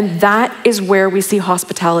 And that is where we see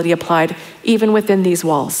hospitality applied, even within these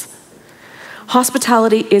walls.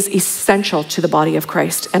 Hospitality is essential to the body of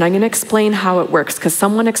Christ. And I'm going to explain how it works, because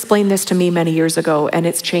someone explained this to me many years ago, and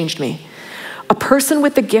it's changed me. A person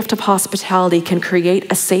with the gift of hospitality can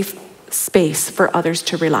create a safe space for others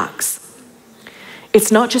to relax.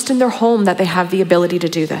 It's not just in their home that they have the ability to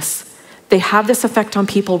do this. They have this effect on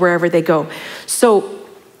people wherever they go. So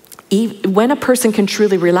when a person can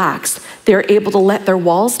truly relax, they're able to let their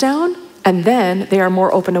walls down, and then they are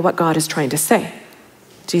more open to what God is trying to say.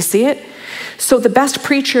 Do you see it? So the best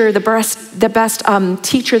preacher, the best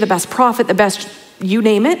teacher, the best prophet, the best, you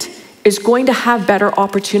name it, is going to have better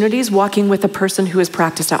opportunities walking with a person who has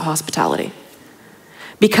practiced at hospitality.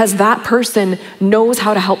 Because that person knows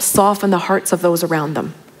how to help soften the hearts of those around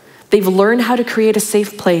them. They've learned how to create a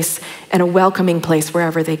safe place and a welcoming place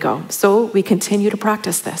wherever they go. So we continue to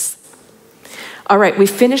practice this. All right, we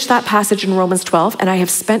finished that passage in Romans 12, and I have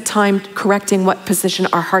spent time correcting what position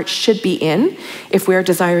our hearts should be in if we are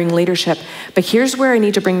desiring leadership. But here's where I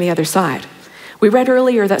need to bring the other side. We read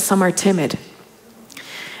earlier that some are timid.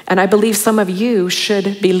 And I believe some of you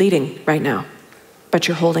should be leading right now, but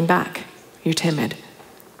you're holding back. You're timid.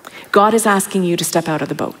 God is asking you to step out of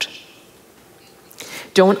the boat.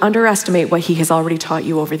 Don't underestimate what he has already taught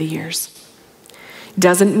you over the years.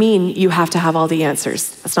 Doesn't mean you have to have all the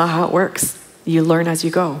answers. That's not how it works. You learn as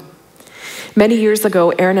you go. Many years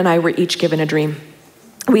ago, Aaron and I were each given a dream.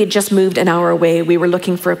 We had just moved an hour away. We were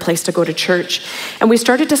looking for a place to go to church. And we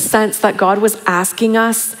started to sense that God was asking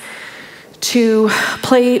us to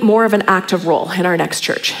play more of an active role in our next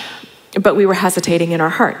church, but we were hesitating in our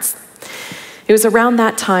hearts. It was around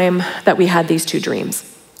that time that we had these two dreams.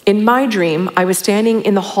 In my dream, I was standing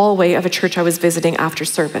in the hallway of a church I was visiting after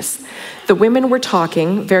service. The women were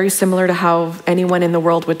talking, very similar to how anyone in the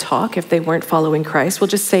world would talk if they weren't following Christ. We'll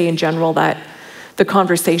just say in general that the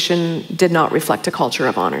conversation did not reflect a culture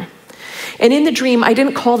of honor. And in the dream, I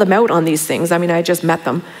didn't call them out on these things. I mean, I just met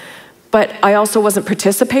them. But I also wasn't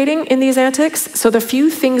participating in these antics. So the few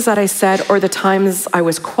things that I said or the times I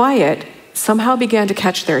was quiet somehow began to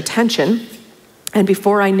catch their attention. And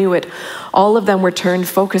before I knew it, all of them were turned,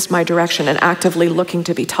 focused my direction, and actively looking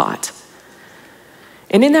to be taught.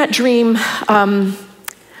 And in that dream,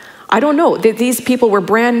 I don't know, these people were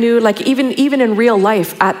brand new. Like even in real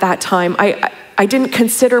life at that time, I didn't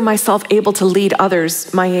consider myself able to lead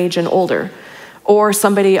others my age and older, or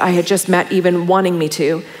somebody I had just met even wanting me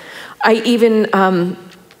to. I didn't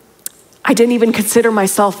even consider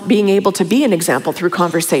myself being able to be an example through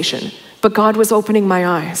conversation. But God was opening my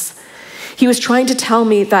eyes. He was trying to tell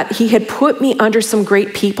me that he had put me under some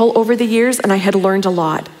great people over the years, and I had learned a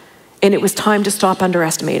lot. And it was time to stop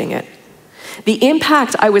underestimating it. The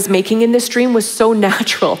impact I was making in this dream was so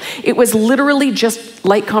natural. It was literally just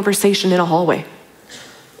light conversation in a hallway.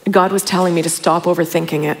 God was telling me to stop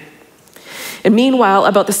overthinking it. And meanwhile,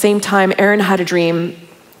 about the same time, Aaron had a dream.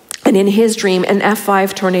 And in his dream, an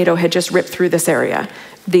F5 tornado had just ripped through this area,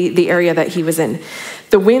 the area that he was in.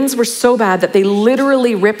 The winds were so bad that they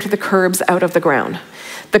literally ripped the curbs out of the ground.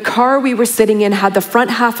 The car we were sitting in had the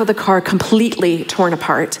front half of the car completely torn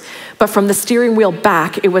apart, but from the steering wheel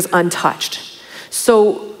back, it was untouched.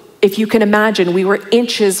 So if you can imagine, we were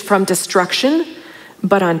inches from destruction,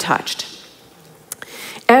 but untouched.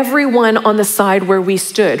 Everyone on the side where we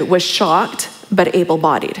stood was shocked, but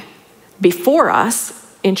able-bodied. Before us,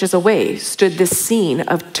 inches away, stood this scene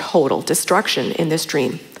of total destruction in this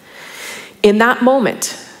dream. In that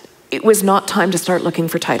moment, it was not time to start looking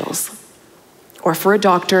for titles or for a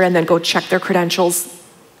doctor and then go check their credentials.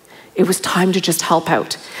 It was time to just help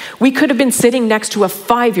out. We could have been sitting next to a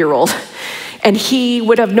 5-year-old and he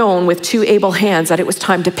would have known with 2 able hands that it was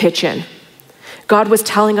time to pitch in. God was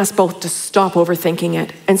telling us both to stop overthinking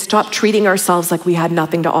it and stop treating ourselves like we had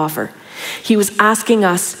nothing to offer. He was asking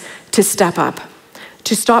us to step up,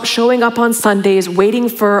 to stop showing up on Sundays, waiting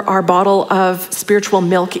for our bottle of spiritual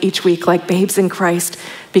milk each week like babes in Christ,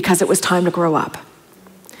 because it was time to grow up.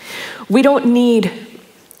 We don't need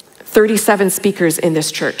 37 speakers in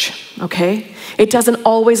this church, okay? It doesn't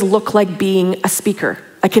always look like being a speaker.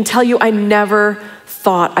 I can tell you I never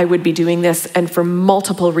thought I would be doing this, and for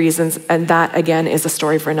multiple reasons, and that again is a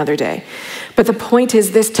story for another day. But the point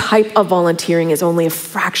is, this type of volunteering is only a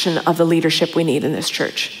fraction of the leadership we need in this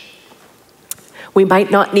church. We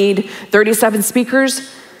might not need 37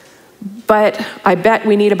 speakers, but I bet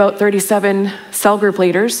we need about 37 cell group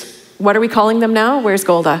leaders. What are we calling them now? Where's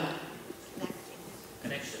Golda?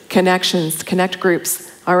 Connections, connect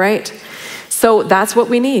groups, all right? So that's what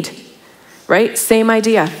we need, right? Same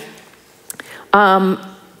idea.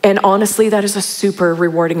 And honestly, that is a super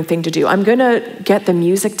rewarding thing to do. I'm gonna get the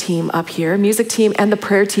music team up here. Music team and the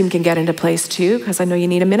prayer team can get into place too, because I know you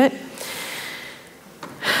need a minute.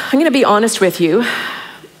 I'm gonna be honest with you.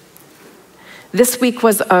 This week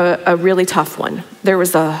was a really tough one. There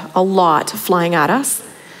was a lot flying at us,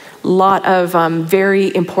 a lot of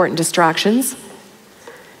very important distractions,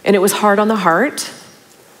 and it was hard on the heart.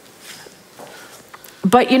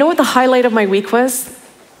 But you know what the highlight of my week was?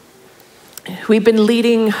 We've been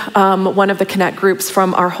leading one of the Connect groups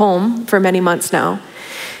from our home for many months now,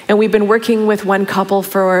 and we've been working with one couple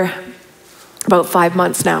for about 5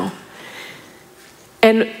 months now.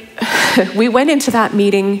 And we went into that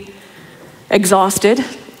meeting exhausted,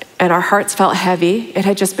 and our hearts felt heavy. It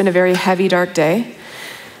had just been a very heavy, dark day.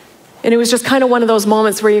 And it was just kind of one of those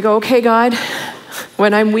moments where you go, okay, God,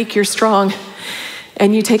 when I'm weak, you're strong.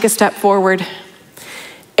 And you take a step forward.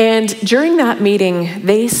 And during that meeting,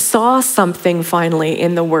 they saw something finally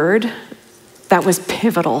in the word that was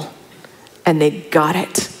pivotal, and they got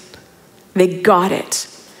it. They got it.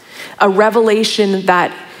 A revelation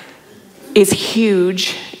that is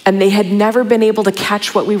huge, and they had never been able to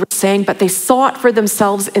catch what we were saying, but they saw it for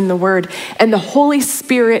themselves in the word. And the Holy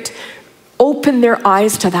Spirit opened their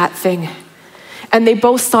eyes to that thing. And they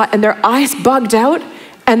both saw it, and their eyes bugged out,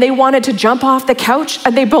 and they wanted to jump off the couch,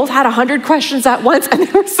 and they both had 100 questions at once, and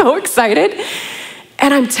they were so excited.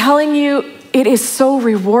 And I'm telling you, it is so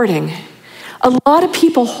rewarding. A lot of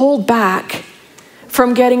people hold back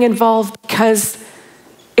from getting involved because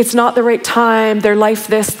it's not the right time, their life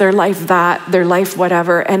this, their life that, their life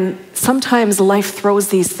whatever. And Sometimes life throws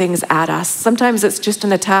these things at us. Sometimes it's just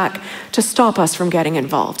an attack to stop us from getting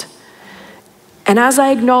involved. And as I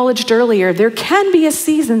acknowledged earlier, there can be a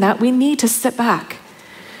season that we need to sit back.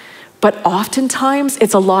 But oftentimes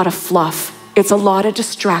it's a lot of fluff. It's a lot of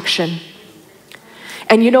distraction.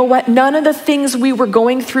 And you know what? None of the things we were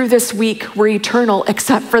going through this week were eternal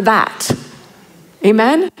except for that.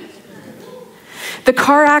 Amen? The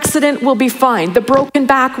car accident will be fine. The broken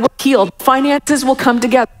back will heal. Finances will come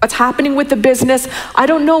together. What's happening with the business, I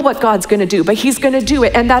don't know what God's going to do, but he's going to do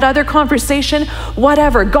it. And that other conversation,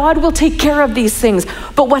 whatever, God will take care of these things.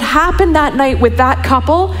 But what happened that night with that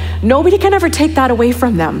couple, nobody can ever take that away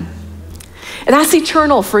from them. And that's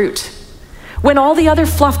eternal fruit. When all the other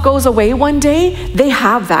fluff goes away one day, they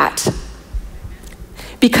have that.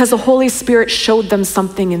 Because the Holy Spirit showed them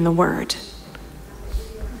something in the Word.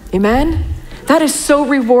 Amen? That is so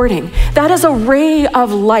rewarding. That is a ray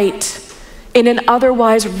of light in an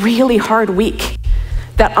otherwise really hard week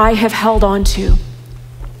that I have held on to.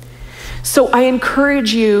 So I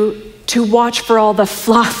encourage you to watch for all the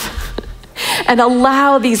fluff and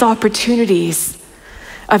allow these opportunities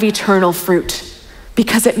of eternal fruit,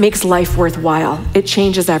 because it makes life worthwhile. It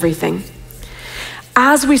changes everything.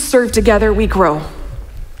 As we serve together, we grow.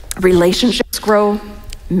 Relationships grow,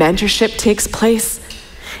 mentorship takes place,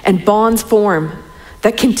 and bonds form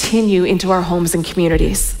that continue into our homes and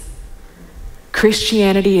communities.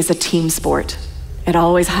 Christianity is a team sport. It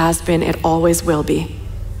always has been, it always will be.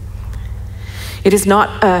 It is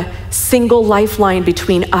not a single lifeline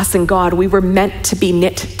between us and God. We were meant to be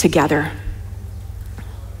knit together.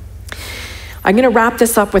 I'm going to wrap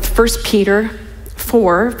this up with 1 Peter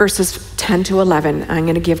 4, verses 10 to 11. I'm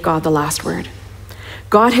going to give God the last word.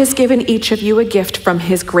 God has given each of you a gift from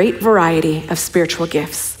his great variety of spiritual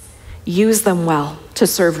gifts. Use them well to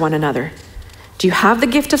serve one another. Do you have the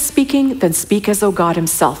gift of speaking? Then speak as though God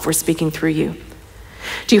himself were speaking through you.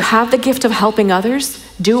 Do you have the gift of helping others?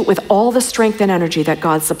 Do it with all the strength and energy that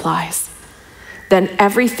God supplies. Then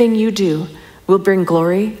everything you do will bring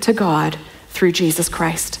glory to God through Jesus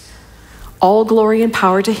Christ. All glory and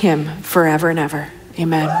power to him forever and ever.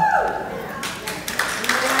 Amen.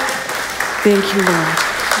 Thank you, Lord.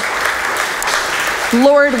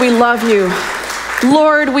 Lord, we love you.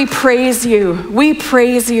 Lord, we praise you. We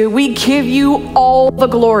praise you. We give you all the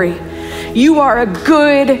glory. You are a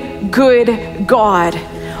good, good God.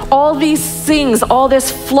 All these things, all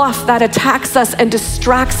this fluff that attacks us and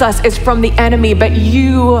distracts us is from the enemy, but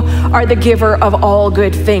you are the giver of all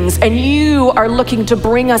good things. And you are looking to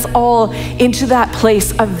bring us all into that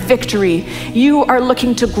place of victory. You are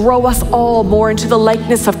looking to grow us all more into the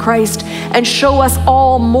likeness of Christ and show us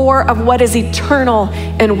all more of what is eternal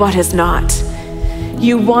and what is not.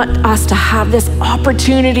 You want us to have this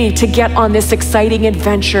opportunity to get on this exciting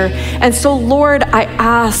adventure. And so, Lord, I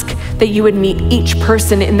ask that you would meet each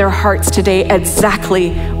person in their hearts today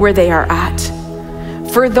exactly where they are at.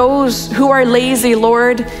 For those who are lazy,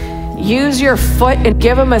 Lord, use your foot and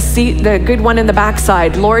give them a seat, the good one in the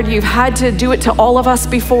backside. Lord, you've had to do it to all of us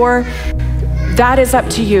before. That is up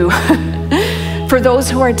to you. For those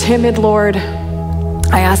who are timid, Lord,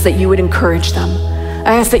 I ask that you would encourage them.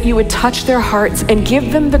 I ask that you would touch their hearts and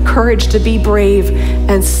give them the courage to be brave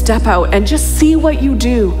and step out and just see what you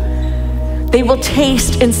do. They will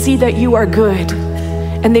taste and see that you are good,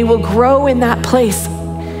 and they will grow in that place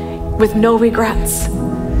with no regrets.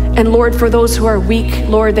 And Lord, for those who are weak,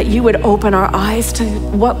 Lord, that you would open our eyes to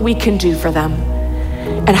what we can do for them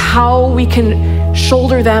and how we can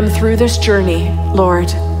shoulder them through this journey,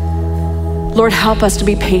 Lord. Lord, help us to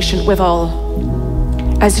be patient with all,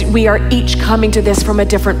 as we are each coming to this from a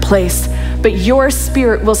different place. But your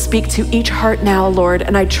Spirit will speak to each heart now, Lord,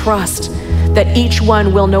 and I trust that each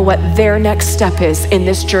one will know what their next step is in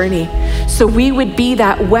this journey. So we would be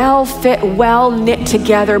that well-fit, well-knit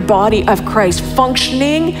together body of Christ,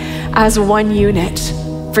 functioning as one unit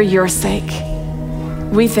for your sake.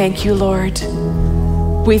 We thank you, Lord.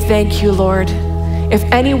 We thank you, Lord. If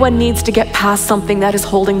anyone needs to get past something that is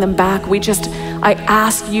holding them back, I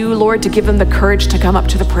ask you, Lord, to give them the courage to come up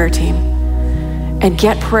to the prayer team and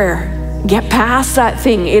get prayer. Get past that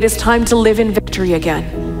thing. It is time to live in victory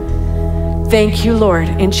again. Thank you, Lord,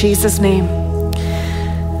 in Jesus' name.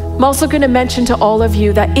 I'm also going to mention to all of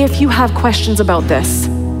you that if you have questions about this,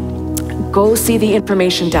 go see the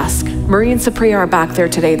information desk. Marie and Cypria are back there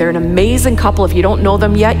today. They're an amazing couple. If you don't know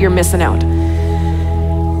them yet, you're missing out.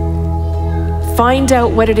 Find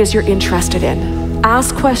out what it is you're interested in.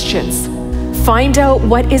 Ask questions. Find out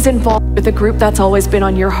what is involved with the group that's always been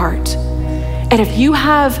on your heart. And if you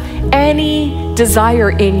have any desire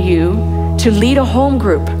in you to lead a home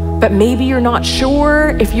group, but maybe you're not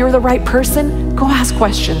sure if you're the right person, go ask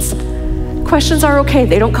questions. questions are okay.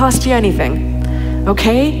 They don't cost you anything.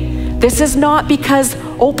 Okay? This is not because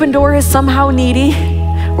Open Door is somehow needy.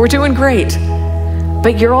 We're doing great.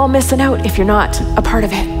 But you're all missing out if you're not a part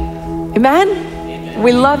of it. Amen?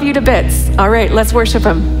 We love you to bits. All right, let's worship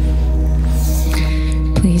him.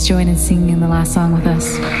 Please join in singing the last song with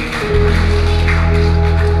us.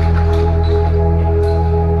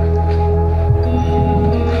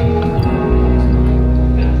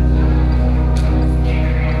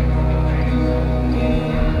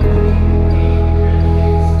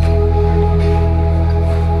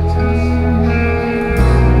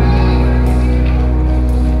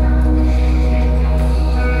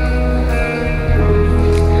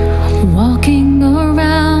 Walking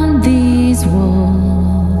around these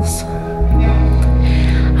walls,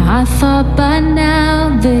 I thought by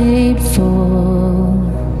now they'd fall,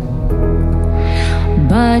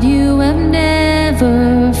 but you have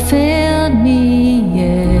never failed me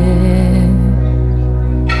yet.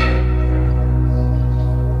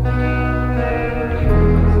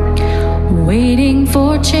 Waiting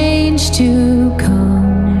for change to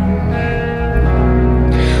come,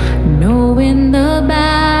 knowing the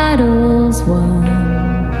battle's won,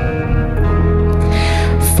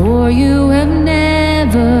 for you have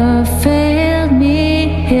never failed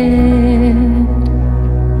me yet.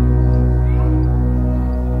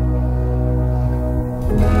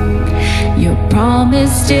 Your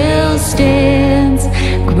promise still stands.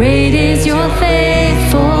 Great is your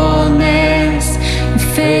faithfulness,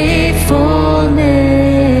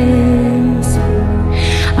 faithfulness.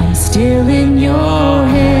 I'm still in your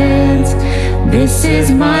hands. This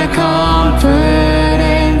is my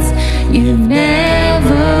confidence. You've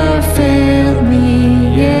never failed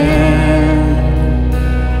me yet.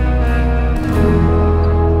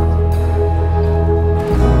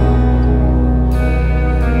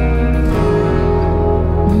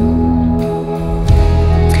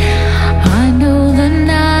 I know the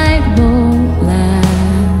night won't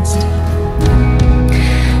last.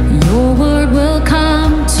 Your word will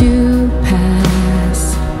come to pass.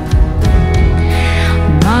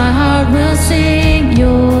 My heart will sing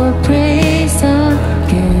your praise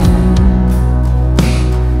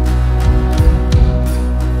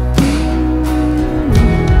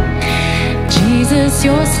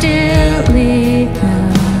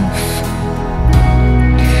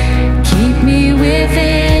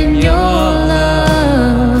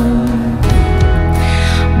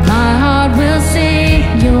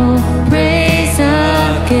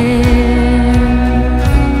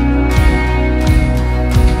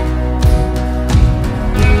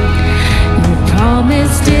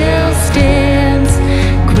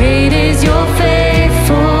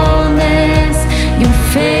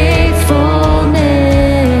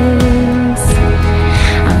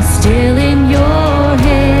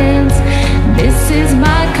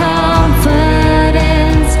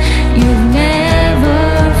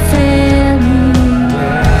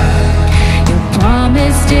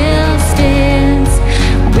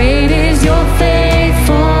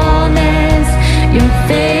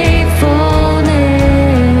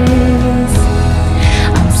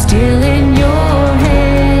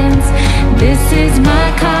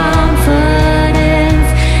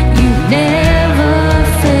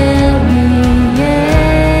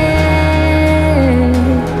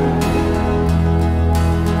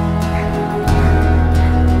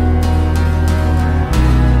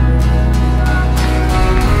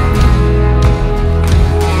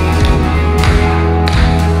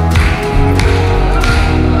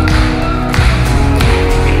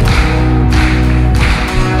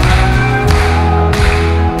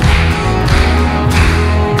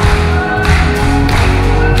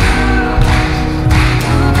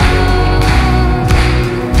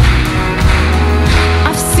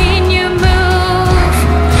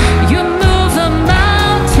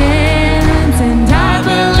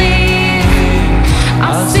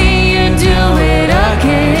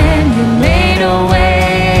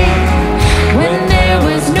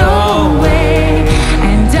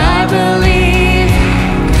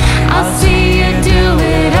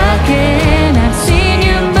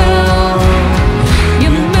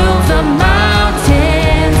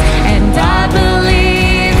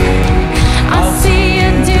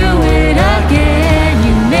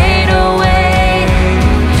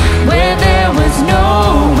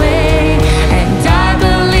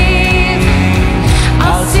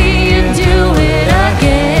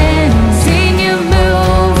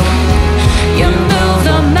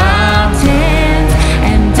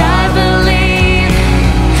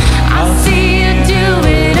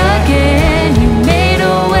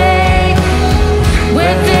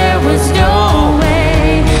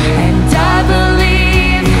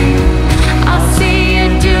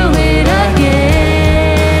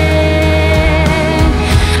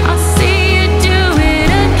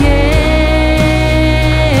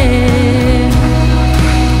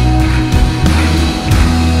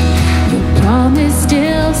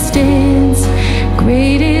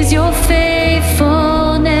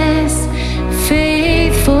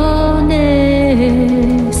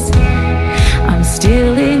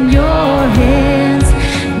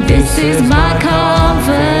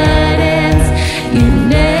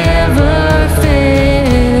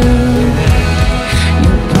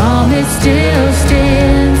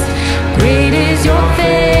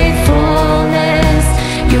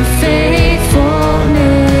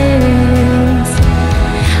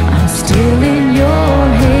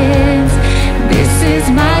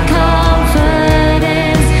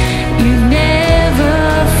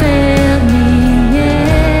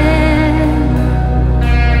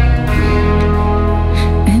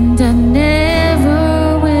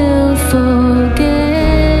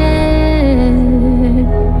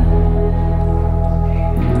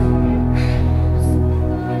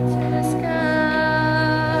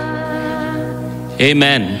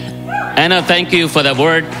Amen. Anna, thank you for the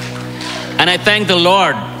word. And I thank the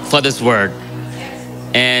Lord for this word.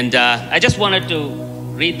 And I just wanted to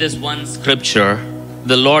read this one scripture.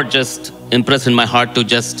 The Lord just impressed in my heart to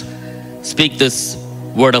just speak this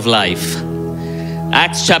word of life.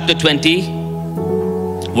 Acts chapter 20,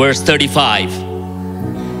 verse 35.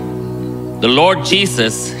 The Lord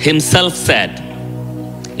Jesus himself said,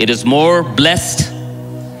 "It is more blessed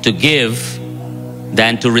to give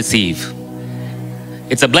than to receive."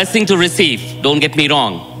 It's a blessing to receive, don't get me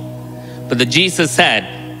wrong. But the Jesus said,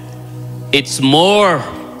 it's more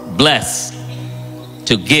blessed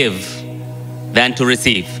to give than to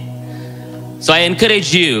receive. So I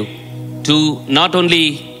encourage you to not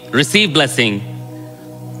only receive blessing,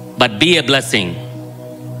 but be a blessing.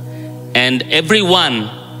 And everyone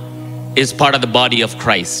is part of the body of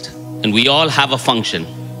Christ. And we all have a function.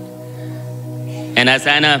 And as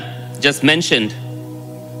Anna just mentioned,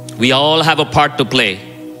 we all have a part to play.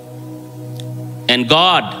 And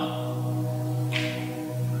God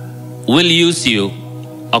will use you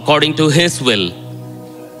according to His will.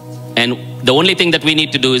 And the only thing that we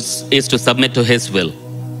need to do is to submit to His will.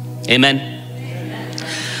 Amen.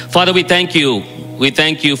 Father, we thank you. We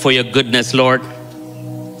thank you for your goodness, Lord.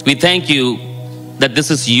 We thank you that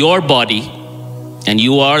this is your body and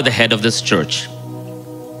you are the head of this church.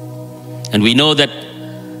 And we know that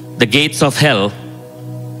the gates of hell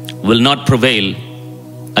will not prevail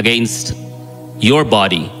against your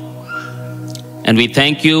body. And we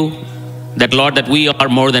thank you that, Lord, that we are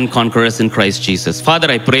more than conquerors in Christ Jesus.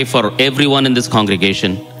 Father, I pray for everyone in this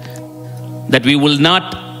congregation that we will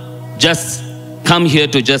not just come here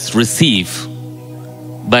to just receive,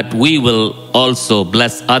 but we will also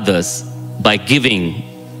bless others by giving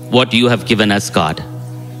what you have given us, God.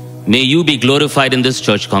 May you be glorified in this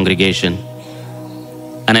church congregation.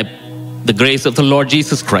 And the grace of the Lord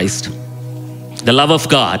Jesus Christ, the love of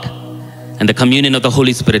God, and the communion of the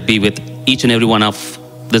Holy Spirit be with each and every one of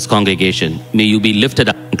this congregation. May you be lifted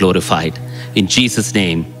up and glorified. In Jesus'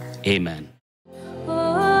 name, amen.